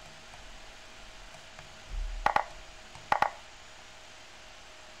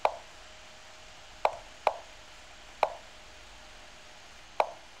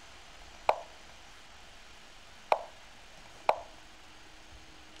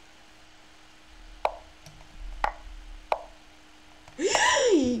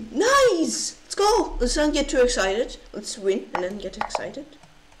 Yay! Nice! Let's go! Let's not get too excited. Let's win and then get excited.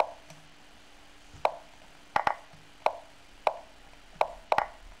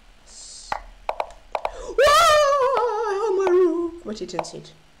 Wow! My rook! But he didn't see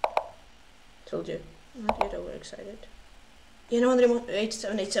it. Told you. Not get overexcited. You know,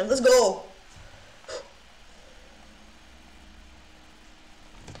 8787. Let's go!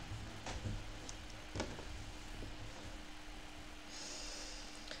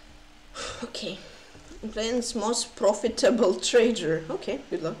 Okay, Glenn's most profitable trader. Okay,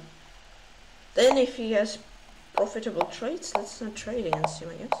 good luck. Then if he has profitable trades, let's not trade against him,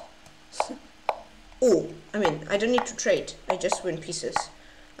 I guess. Oh, I mean, I don't need to trade. I just win pieces.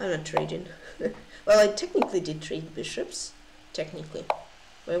 I'm not trading. Well, I technically did trade bishops. Technically.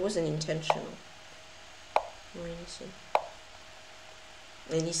 But it wasn't intentional. Or anything.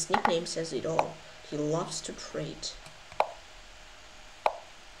 And his nickname says it all. He loves to trade.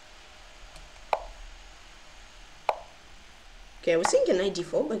 Okay, I was thinking knight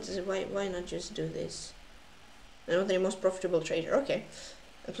d4, but why not just do this? I know the most profitable trader. Okay.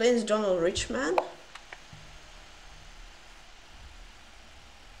 I'm playing as Donald Richman.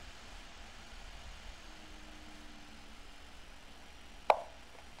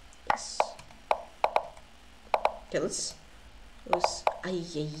 Yes. Okay, let's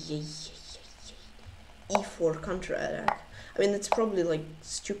e4 counter attack. I mean, it's probably like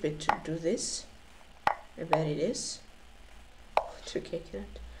stupid to do this. I bet it is. Okay, I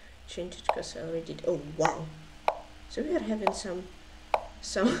can't change it because I already did. Oh wow! So we are having some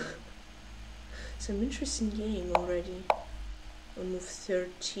interesting game already on move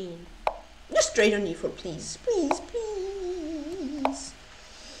 13. Just trade on e4, please, please, please.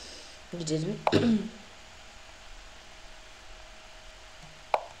 You didn't.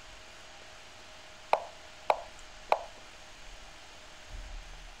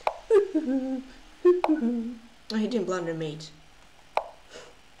 Oh, he didn't blunder mate.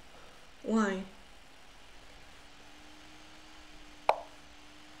 Why?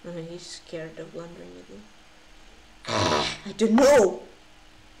 Oh, he's scared of blundering with me. I don't know.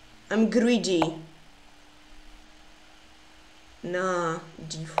 I'm greedy. Nah,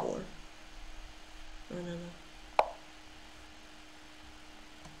 d4. No.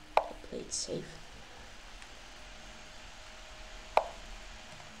 I played safe.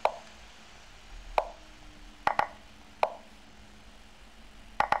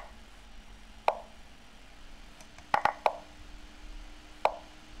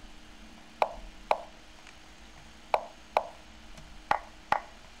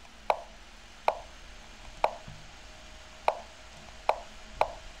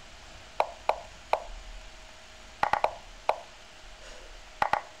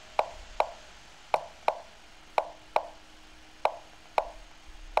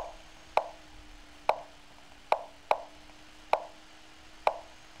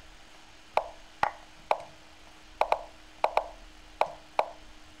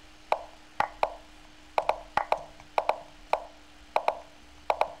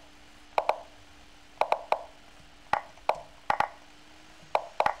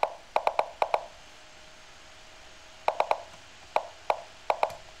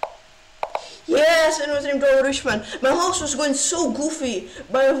 Yes, and with him to Richmond. My mouse was going so goofy,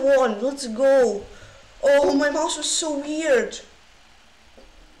 but I won. Let's go. Oh, my mouse was so weird.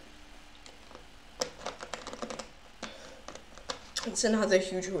 It's another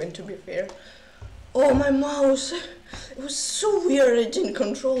huge win, to be fair. Oh, my mouse. It was so weird. I didn't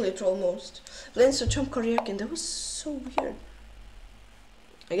control it almost. Playing so Chum Koryakin, that was so weird.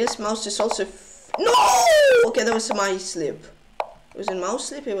 I guess mouse is also... No! Okay, that was my slip. It was in mouse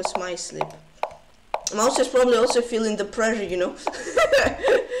slip, it was my slip. Mouse is probably also feeling the pressure, you know.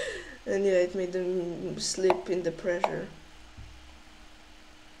 And yeah, it made them slip in the pressure.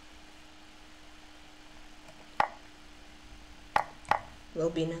 Well,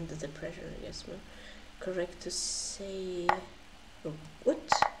 being under the pressure, I guess. Correct to say. Oh,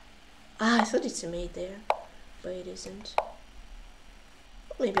 what? Ah, I thought it's a mate there, but it isn't.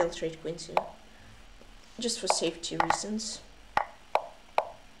 Maybe I'll trade queens, you know, just for safety reasons.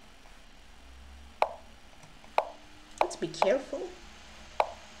 Let's be careful.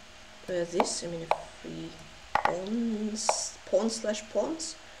 This, I mean, free pawns. That's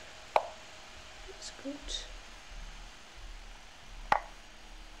good.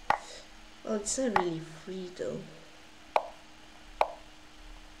 Well, it's not really free though.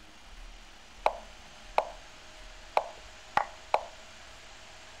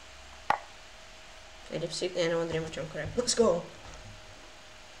 And if sick, non andremo c'è ancora. Let's go!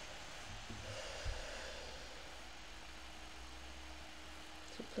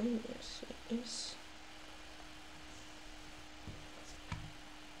 Is he playing? Yes, he is.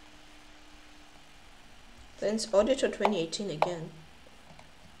 Then it's Auditor 2018 again.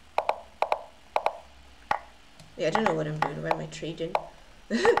 Yeah, I don't know what I'm doing. Why am I trading?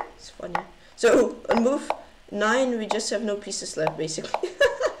 It's funny. So, on move 9, we just have no pieces left, basically.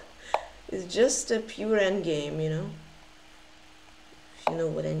 It's just a pure endgame, you know? If you know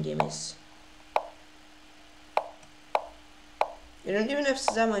what endgame is. You don't even have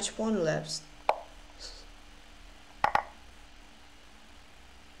that much pawn left.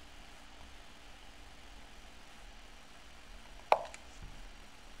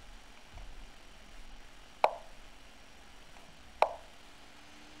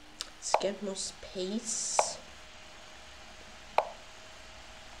 Let's get more space.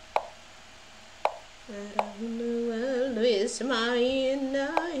 Around the world with my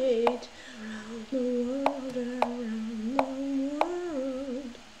night. Around the world.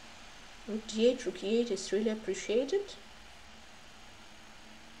 Rook D8, Rook E8 is really appreciated.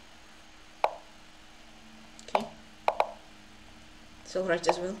 Okay. It's alright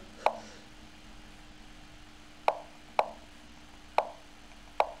as well.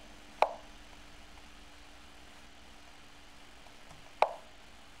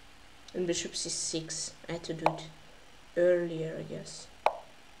 And bishop c6. I had to do it earlier, I guess.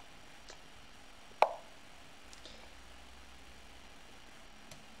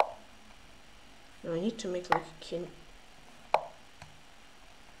 Now I need to make like a king.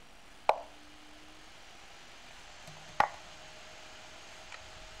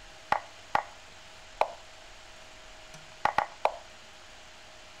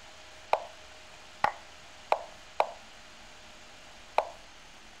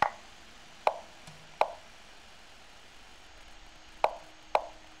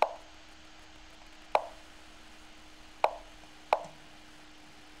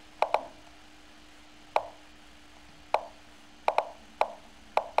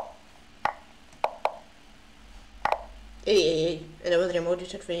 Hey, and I was remote at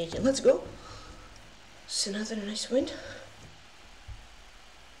 2018. Let's go. It's another nice win.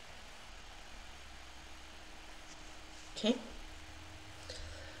 Okay.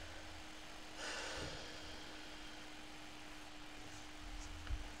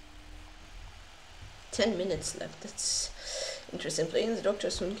 Ten minutes left. That's interesting. Playing the Dr.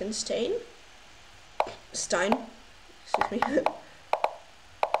 Stein. Excuse me.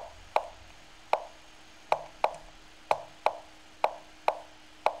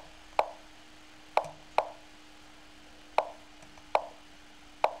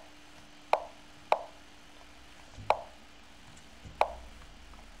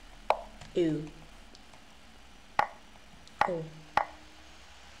 Ew. Oh.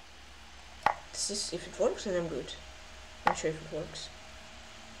 This is, if it works, then I'm good. I'm sure if it works.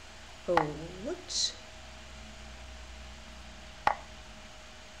 Oh, what?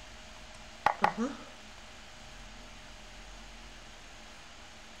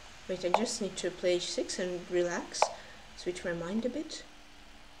 Wait, I just need to play h6 and relax. Switch my mind a bit.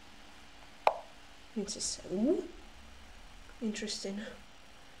 Ooh. Interesting.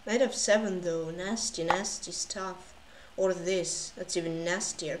 Knight f7 though, nasty stuff. Or this, that's even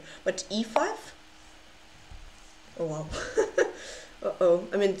nastier. But e5? Oh wow. Uh-oh,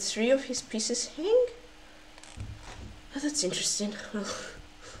 I mean 3 of his pieces hang? Oh, that's interesting. Well,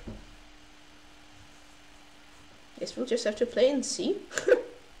 guess we'll just have to play and see.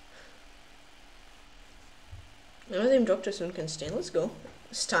 None of them Dr. Stein. Let's go.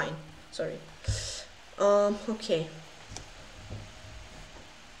 Stein, sorry. Okay.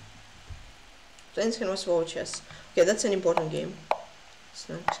 Playing can was war chess. Okay, that's an important game. It's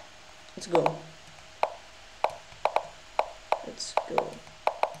not. Let's go. Let's go.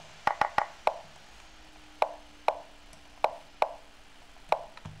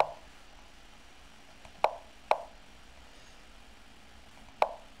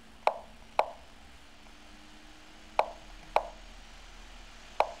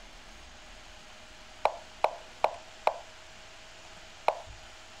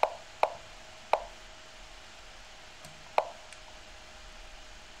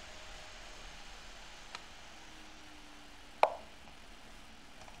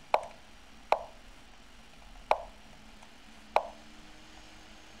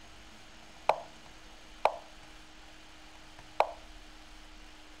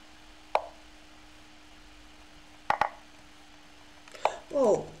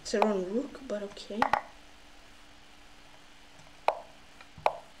 Oh, it's a wrong rook, but okay.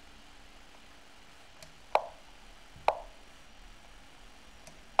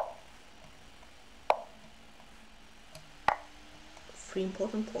 Free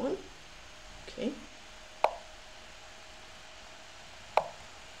important pawn. Okay.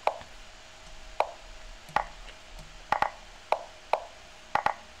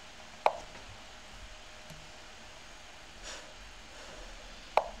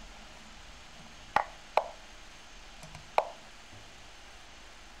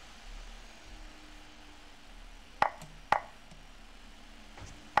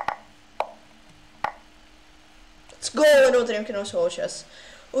 Let's go! Another M can also chess.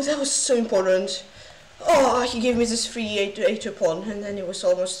 Oh, that was so important. Oh, he gave me this free 8 pawn, and then it was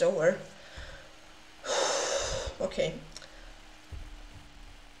almost over. Okay.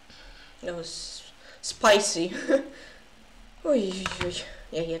 That was spicy. Oh, yeah,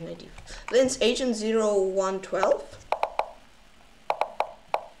 he had an idea. Lens agent 0112.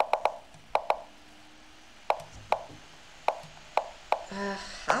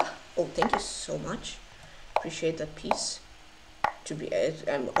 Oh, thank you so much. Appreciate that piece. To be,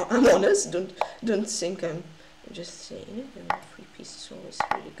 I'm honest. Don't think I'm just saying it. And a free piece is always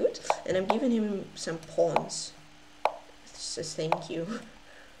really good. And I'm giving him some pawns. Says thank you.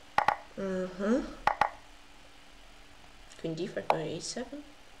 Queen d5 or a7. I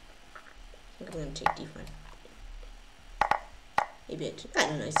think I'm gonna take d5. Maybe I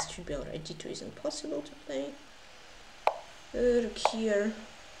don't know. It should be alright. d2 isn't possible to play. Look here.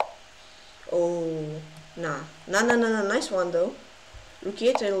 Oh, nah. Nice one though. Rook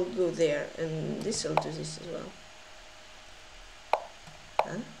 8 will go there, and this will do this as well.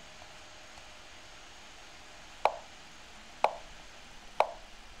 Huh?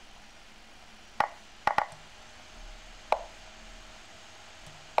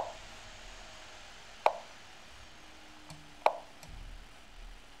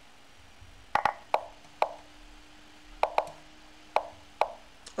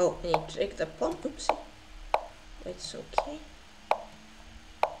 Oh, I need to take the pawn. Oopsie. It's okay.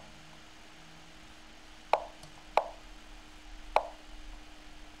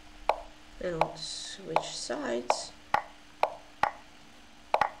 And I'll switch sides.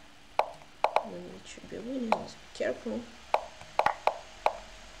 And it should be winning. Let's be careful.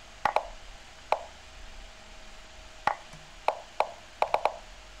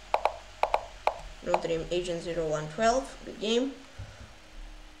 Notre Dame Agent 0112. Good game.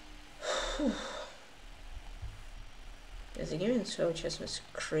 Yes, the game in Slow Chess was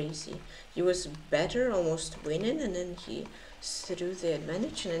crazy. He was better, almost winning, and then he threw the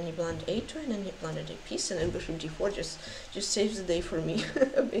advantage, and then he blundered a2, and then he blundered a piece, and then bishop d4 just saves the day for me,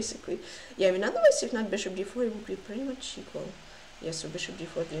 basically. Yeah, I mean, otherwise, if not bishop d4, it would be pretty much equal. Yeah, so bishop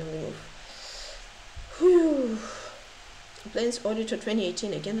d4 the only move. Whew. I'm playing this Auditor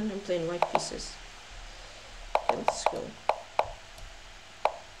 2018 again, and I'm playing white pieces. Okay, let's go.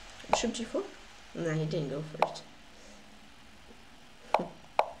 Bishop g4? Nah, he didn't go for it.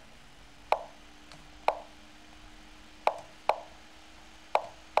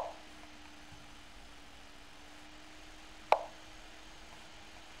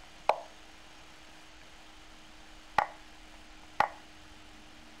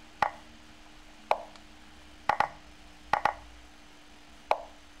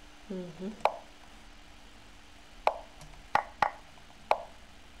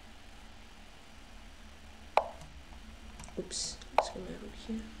 Oops, let's go my rook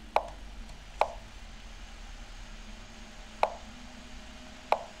here.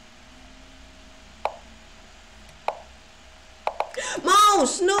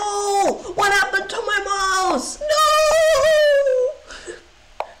 Mouse! No! What happened to my mouse? No!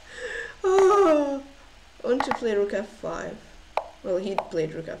 Oh, I want to play rook f5. Well, he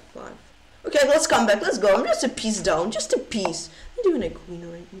played rook f5. Okay, let's come back. Let's go. I'm just a piece down. Just a piece. Not even a queen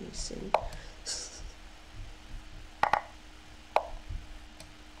or anything.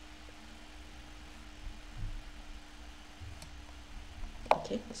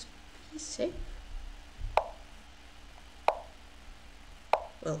 Okay, let's be safe.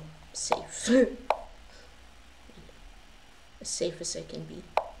 Well, safe. As safe as I can be.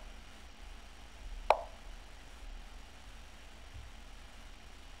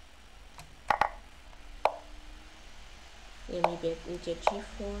 Yeah, maybe I can get g4.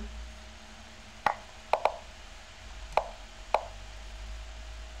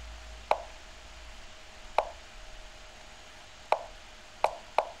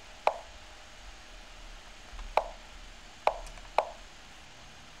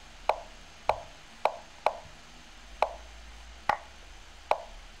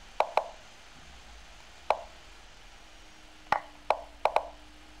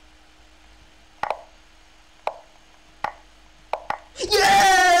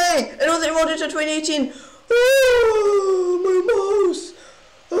 they won it in 2018. Oh, my mouse.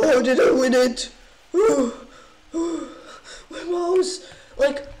 Oh, did I win it? Oh, my mouse.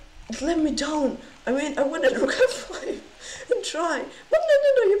 Like, it let me down. I mean, I went at rook f5 and try. But no,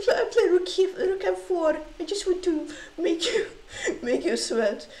 I play rook f4. I just want to make you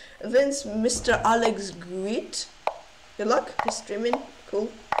sweat. And then it's Mr. Alex Guit. Good luck. He's streaming. Cool.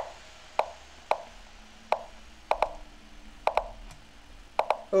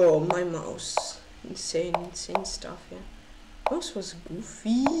 Oh, my mouse. Insane stuff, yeah. Mouse was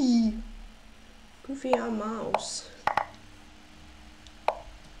goofy. Goofy our mouse.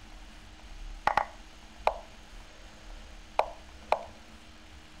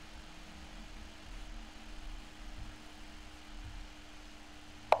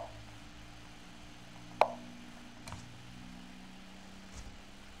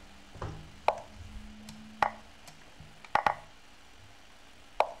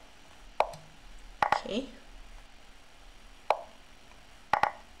 Okay.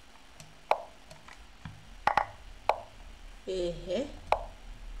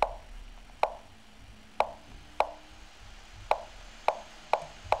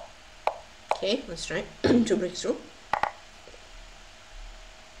 Okay, let's try to break through.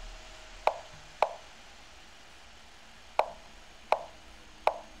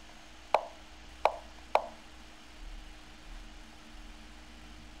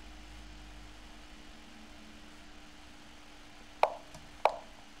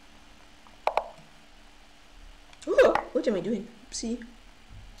 Oh, what am I doing? See?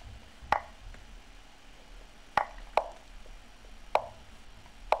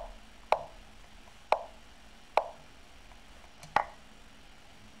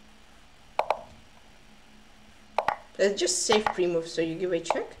 Just save pre-move, so you give a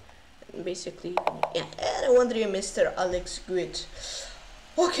check. And basically, yeah. And I wonder you, Mr. Alex Guit.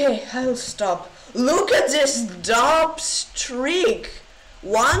 Okay, I'll stop. Look at this dub streak.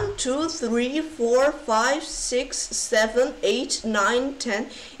 1, 2, 3, 4, 5, 6, 7, 8, 9, 10,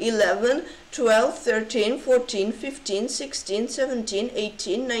 11, 12, 13, 14, 15, 16, 17,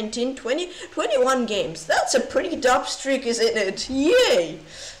 18, 19, 20, 21 games. That's a pretty dub streak, isn't it? Yay!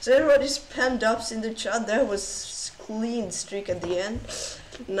 So everybody spammed dubs in the chat. There was clean streak at the end.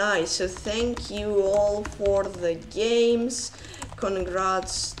 Nice. So thank you all for the games.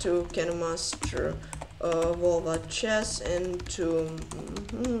 Congrats to Grandmaster Volva Chess and to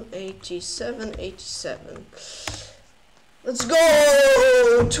 87. Let's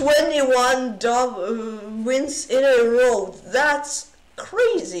go! 21 wins in a row. That's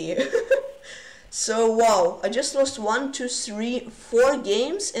crazy. So wow, I just lost 1, 2, 3, 4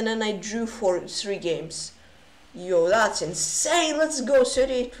 games, and then I drew 3 games. Yo, that's insane. Let's go.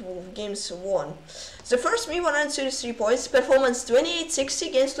 38 games won. So first me 133 points, performance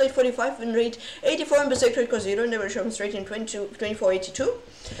 2860, games played 45, win rate 84, and berserk rate cost 0, never shown straight in 2482.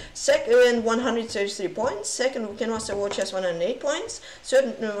 Second 133 points, second Grandmaster War Chess 108 points,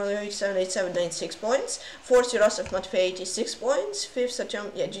 third 78796 points, fourth Yarosov Matfei 86 points, fifth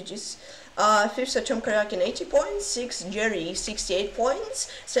Satyam, yeah, GG's. Fifth Satyam Karyakin 80 points, sixth Jerry 68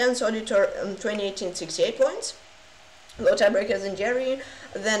 points, seventh Auditor 2018 68 points. Low tiebreakers in Jerry,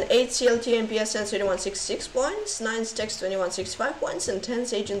 then 8 CLT and PSN 3166 points, 9 Stex 2165 points, and 10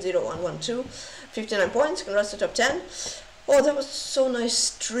 Agent 0112 59 points. Congrats to top 10. Oh, that was so nice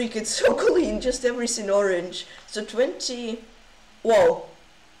streak. It's so clean, just everything orange. So 20. Whoa,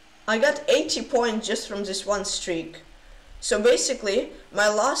 I got 80 points just from this one streak. So basically, my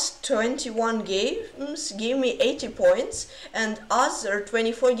last 21 games gave me 80 points, and other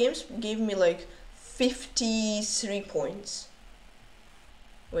 24 games gave me like 53 points.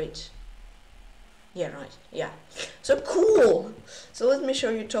 Wait. Yeah, right. Yeah. So cool. So let me show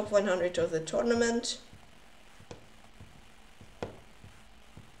you top 100 of the tournament.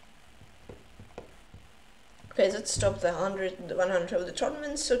 Okay, let's stop the 100 of the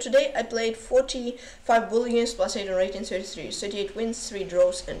tournament. So today I played 45 bull games plus 8 on rating, 38 wins, 3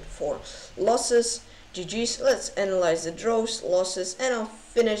 draws, and 4 losses. GG's. Let's analyze the draws, losses, and I'll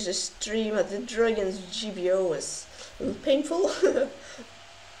finish the stream. At the Dragons GBO was a little painful.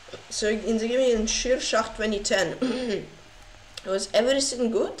 So in the game in PeshkaCh 2010, it was everything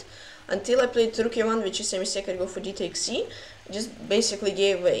good until I played Rook E1, which is a mistake. I go for D takes C. Just basically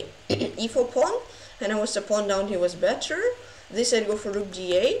gave away E4 pawn, and I was the pawn down. He was better. This I'd go for Rook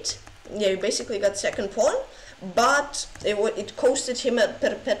D8. Yeah, he basically got second pawn. But it costed him a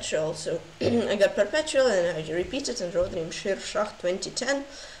perpetual, so I got perpetual and I repeated and wrote him PeshkaCh 2010.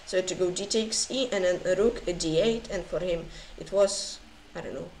 So I had to go d takes e and then rook d8, and for him it was, I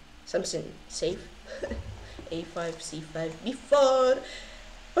don't know, something safe. a5, c5, b4.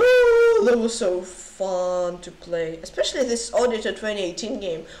 Oh, that was so fun to play, especially this Auditor 2018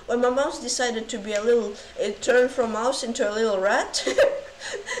 game, when my mouse decided to be a little, it turned from mouse into a little rat,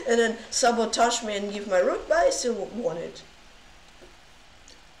 and then sabotage me and give my rook, but I still won it.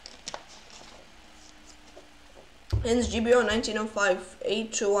 Hence GBO 1905,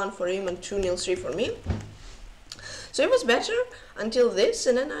 8-2-1 for him and 2-0-3 for me. So it was better until this,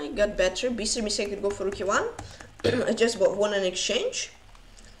 and then I got better. B3 mistake could go for rook e1. I just won an exchange.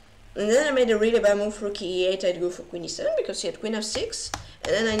 And then I made a really bad move for rook e8. I'd go for queen e7 because he had queen f6.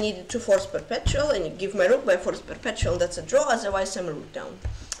 And then I needed to force perpetual and give my rook by force perpetual. That's a draw, otherwise I'm a rook down.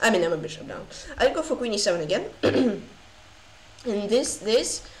 I mean, I'm a bishop down. I'd go for queen e7 again. And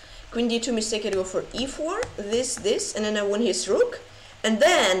this, queen d2 mistake, I'd go for e4, this, and then I win his rook. And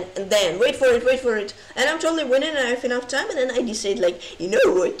then, wait for it, and I'm totally winning and I have enough time, and then I decide, like, you know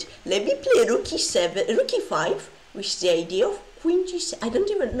what, let me play rook e7, rook e5, with the idea of queen g7. I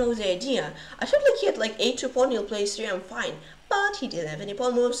don't even know the idea. I felt like he had like a2 pawn, he'll play 3, I'm fine. But he didn't have any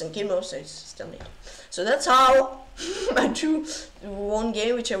pawn moves and king moves, so it's still neat. So that's how I drew one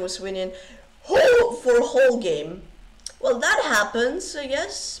game, which I was winning for a whole game. Well, that happens, I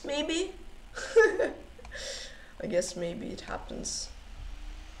guess, maybe. I guess maybe it happens.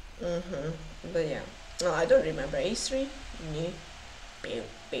 But yeah, no, I don't remember. A3,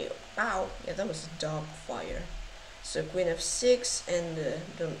 pow. Yeah, that was a dog fire. So queen f6 and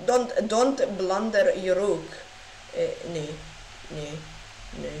don't blunder your rook. No.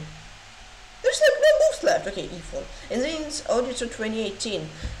 There's like no moves left. Okay, e4. And then it's Auditor 2018.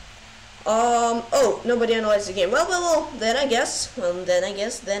 Oh, nobody analyzed the game. Well, then I guess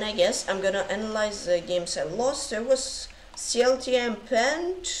I'm gonna analyze the games I lost. There was CLTM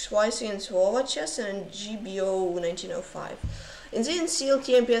Pen twice against LiveStream and GBO 1905. And then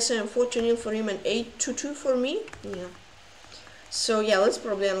CLTM PSN 4-0 for him and 8-2 for me. Yeah. So yeah, let's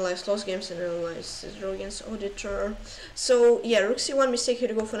probably analyze lost games and analyze the draw against Auditor. So yeah, rook c1 mistake here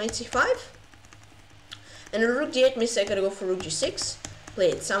to go for knight c5. And rook d8 mistake here to go for rook g6.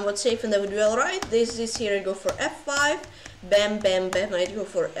 Play it somewhat safe and that would be alright. This here I go for f5. Bam, I'd go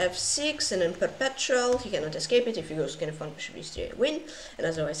for f6 and then perpetual. He cannot escape it. If he goes kind of fun, bishop e3, I win. And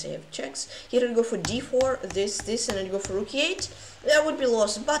otherwise I have checks. Here I'd go for d4, this, and I'd go for rook e8. That would be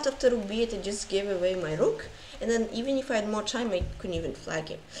lost, but after rook b8 I just gave away my rook. And then even if I had more time, I couldn't even flag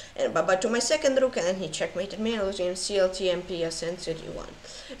him. And bye-bye to my second rook, and then he checkmated me. I losing him CLTM PSN 31.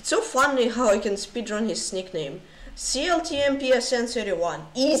 It's so funny how I can speedrun his nickname. CLTM PSN 31.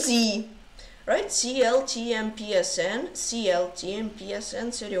 Easy! Right? CLTM PSN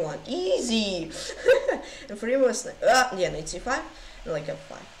 31. Easy! And for him it was yeah, knight c5 and like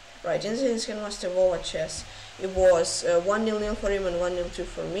f5. Right, in this Grandmaster Vova chess, it was 1-0 for him and 1-2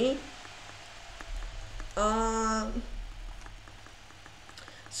 for me.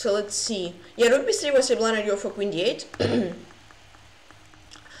 So let's see. Yeah, rook b3 was a blind idea for queen d8.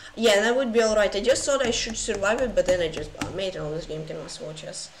 Yeah, that would be alright. I just thought I should survive it, but then I just made all this game can also watch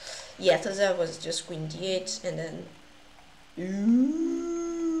us. Yeah, so that was just queen d8, and then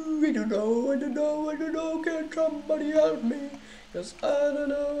I don't know, can somebody help me? Because I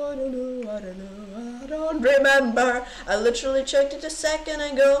don't remember. I literally checked it a second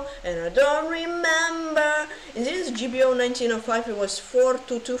ago, and I don't remember. In this GBO 1905, it was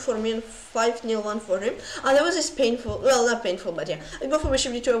 4-2 for me and 5-1 for him. That was just painful. Well, not painful, but yeah. I'd go for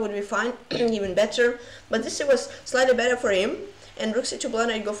bishop d2, I would be fine, even better. But this was slightly better for him. And rook c2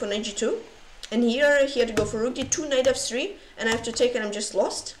 blind, I'd go for knight g2. And here he had to go for rook d2, knight f3, and I have to take, and I'm just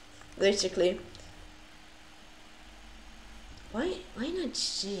lost, basically. Why not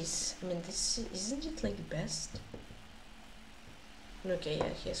this? I mean, this isn't it like best? Okay, yeah,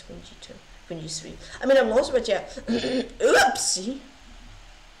 he has queen g2, queen g3. I mean, I'm lost, but yeah. Oopsie!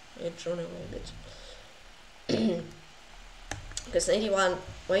 I had drawn a little bit. Because 91,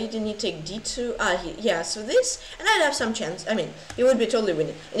 why didn't he take d2? Yeah, so this, and I'd have some chance. I mean, he would be totally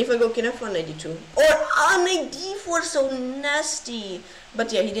winning. And if I go king f1, knight d2. Or knight d4, so nasty!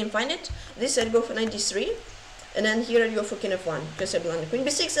 But yeah, he didn't find it. This I'd go for knight d3. And then here I'd go for king f1, because I blundered queen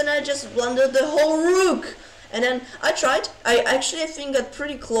b6, and I just blundered the whole rook. And then I tried. I think got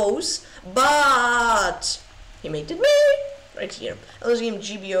pretty close, but he mated me right here. I was giving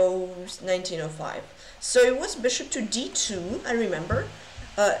GBO 1905. So it was bishop to d2, I remember.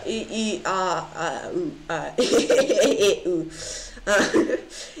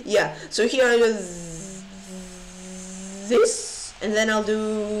 Yeah, so here I do this, and then I'll do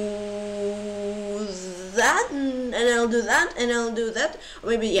that, and I'll do that, and I'll do that. Or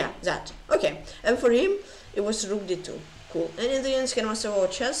maybe, yeah, that. Okay, and for him, it was rook d2. Cool. And in the end, Grandmaster Vova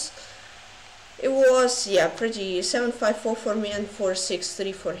chess, it was, yeah, pretty 7-5-4 for me and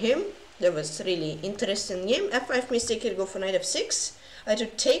 4-6-3 for him. That was really interesting game. F5 mistake, I'd go for knight f6. I had to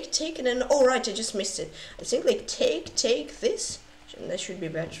take, and then, oh right, I just missed it. I think like take this. That should be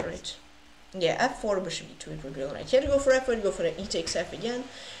better, right? Yeah, f4, bishop e2, it would be alright. Here to go for f4, I'd go for e takes f again.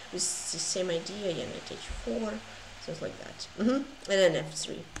 With the same idea, yeah, knight h4, something like that. And then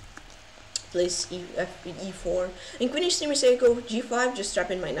f3. Place e4. In queen h3, I go g5, just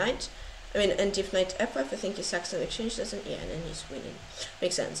trap in my knight. I mean, and if knight f5, I think he sacks an exchange, doesn't? Yeah, and then he's winning.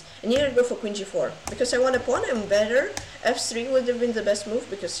 Makes sense. And here I go for queen g4. Because I want a pawn, I'm better. f3 would have been the best move,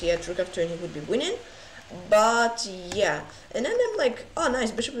 because he had rook f2 and he would be winning. But, yeah. And then I'm like, oh,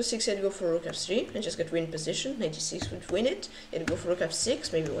 nice, bishop f6, I'd go for rook f3. And just get win position. Knight g6 would win it. I'd go for rook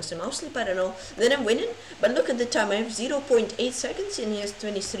f6. Maybe it was a mouse sleep, I don't know. Then I'm winning. But look at the time, I have 0.8 seconds, and he has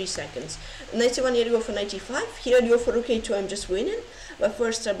 23 seconds. Knight c1, I'd go for knight e5. Here I'd go for rook a2, I'm just winning. But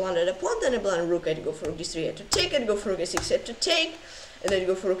first I blundered a pawn, then I blundered rook, I'd go for rook d3, I had to take, I'd go for rook a6, I had to take, and then I'd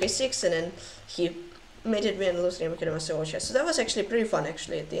go for rook a6, and then he made it win and lose the Grandmaster chess. So that was actually pretty fun,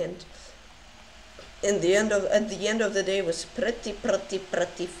 actually, at the end. At the end of the day, it was pretty fun.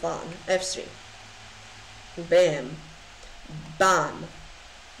 f3. Bam. Bam.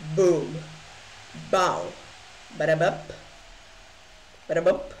 Boom. Bow. Bada-bup.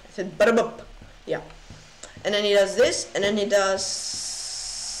 Bada-bup. I said bada-bup. Yeah. And then he does this, and then he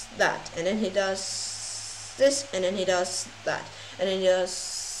does that, and then he does this, and then he does that, and then he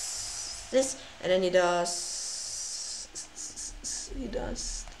does this, and then he does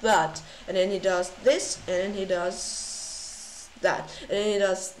that, and then he does this, and then he does that, and then he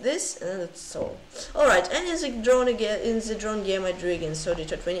does this, and that's all. Alright, and in the drawn game I drew against Saudi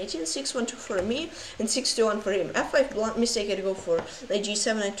 2018, 6-1-2 for me, and 6-2-1 for him. F5 blunt mistake, I had to go for knight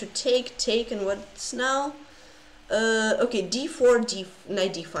g7, I had to take, and what's now? Okay, d4,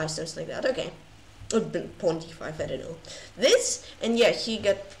 knight d5, something like that, okay. Or pawn d5, I don't know. This, and yeah,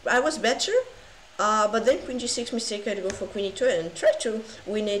 I was better, but then queen g6 mistake, I had to go for queen e2 and try to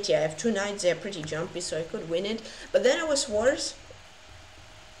win it. Yeah, I have two knights, they're pretty jumpy, so I could win it. But then I was worse.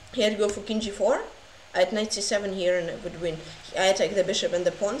 He had to go for king g4. I had knight c7 here, and I would win. I attacked the bishop and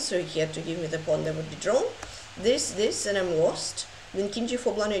the pawn, so he had to give me the pawn that would be drawn. This, and I'm lost. Then king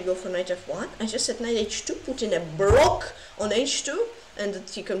g4 blunder, I go for knight f1. I just said knight h2, put in a block on h2, and that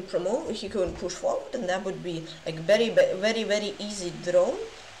he can push forward, and that would be like very easy drawn.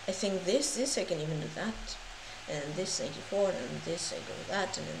 I think this I can even do that, and this knight e4, and this I go with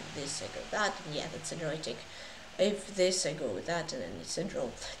that, and then this I go with that, and yeah, that's a draw I take. If this I go with that, and then it's a draw.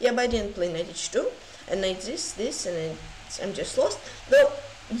 Yeah, but I didn't play knight h2, and knight this, and then I'm just lost. Though,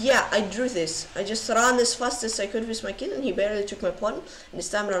 yeah, I drew this. I just ran as fast as I could with my king, and he barely took my pawn. And this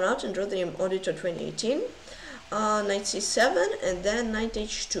time ran out and drew the Auditor 2018. Knight c7, and then knight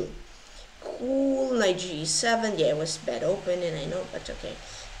h2. Cool, knight g7. Yeah, it was bad opening, I know, but okay.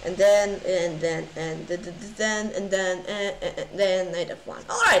 And then knight f1.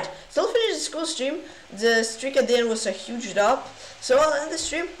 Alright, still finished this cool stream. The streak at the end was a huge dub. So I'll end the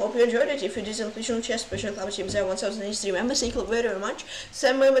stream. Hope you enjoyed it. If you didn't, please don't chess special club teams there 1000 stream members. Thank you very much.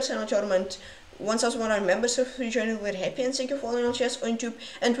 7 members and tournament 1100 members of free joining, very happy, and thank you for following on chess on YouTube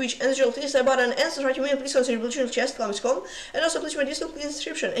and Twitch. And as please like button and subscribe to me, and please consider evolution of chess.com, and also please my Discord in the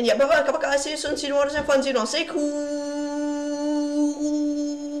description. And yeah, bye bye, see you soon, see you tomorrow, have fun, see you on, stay cool.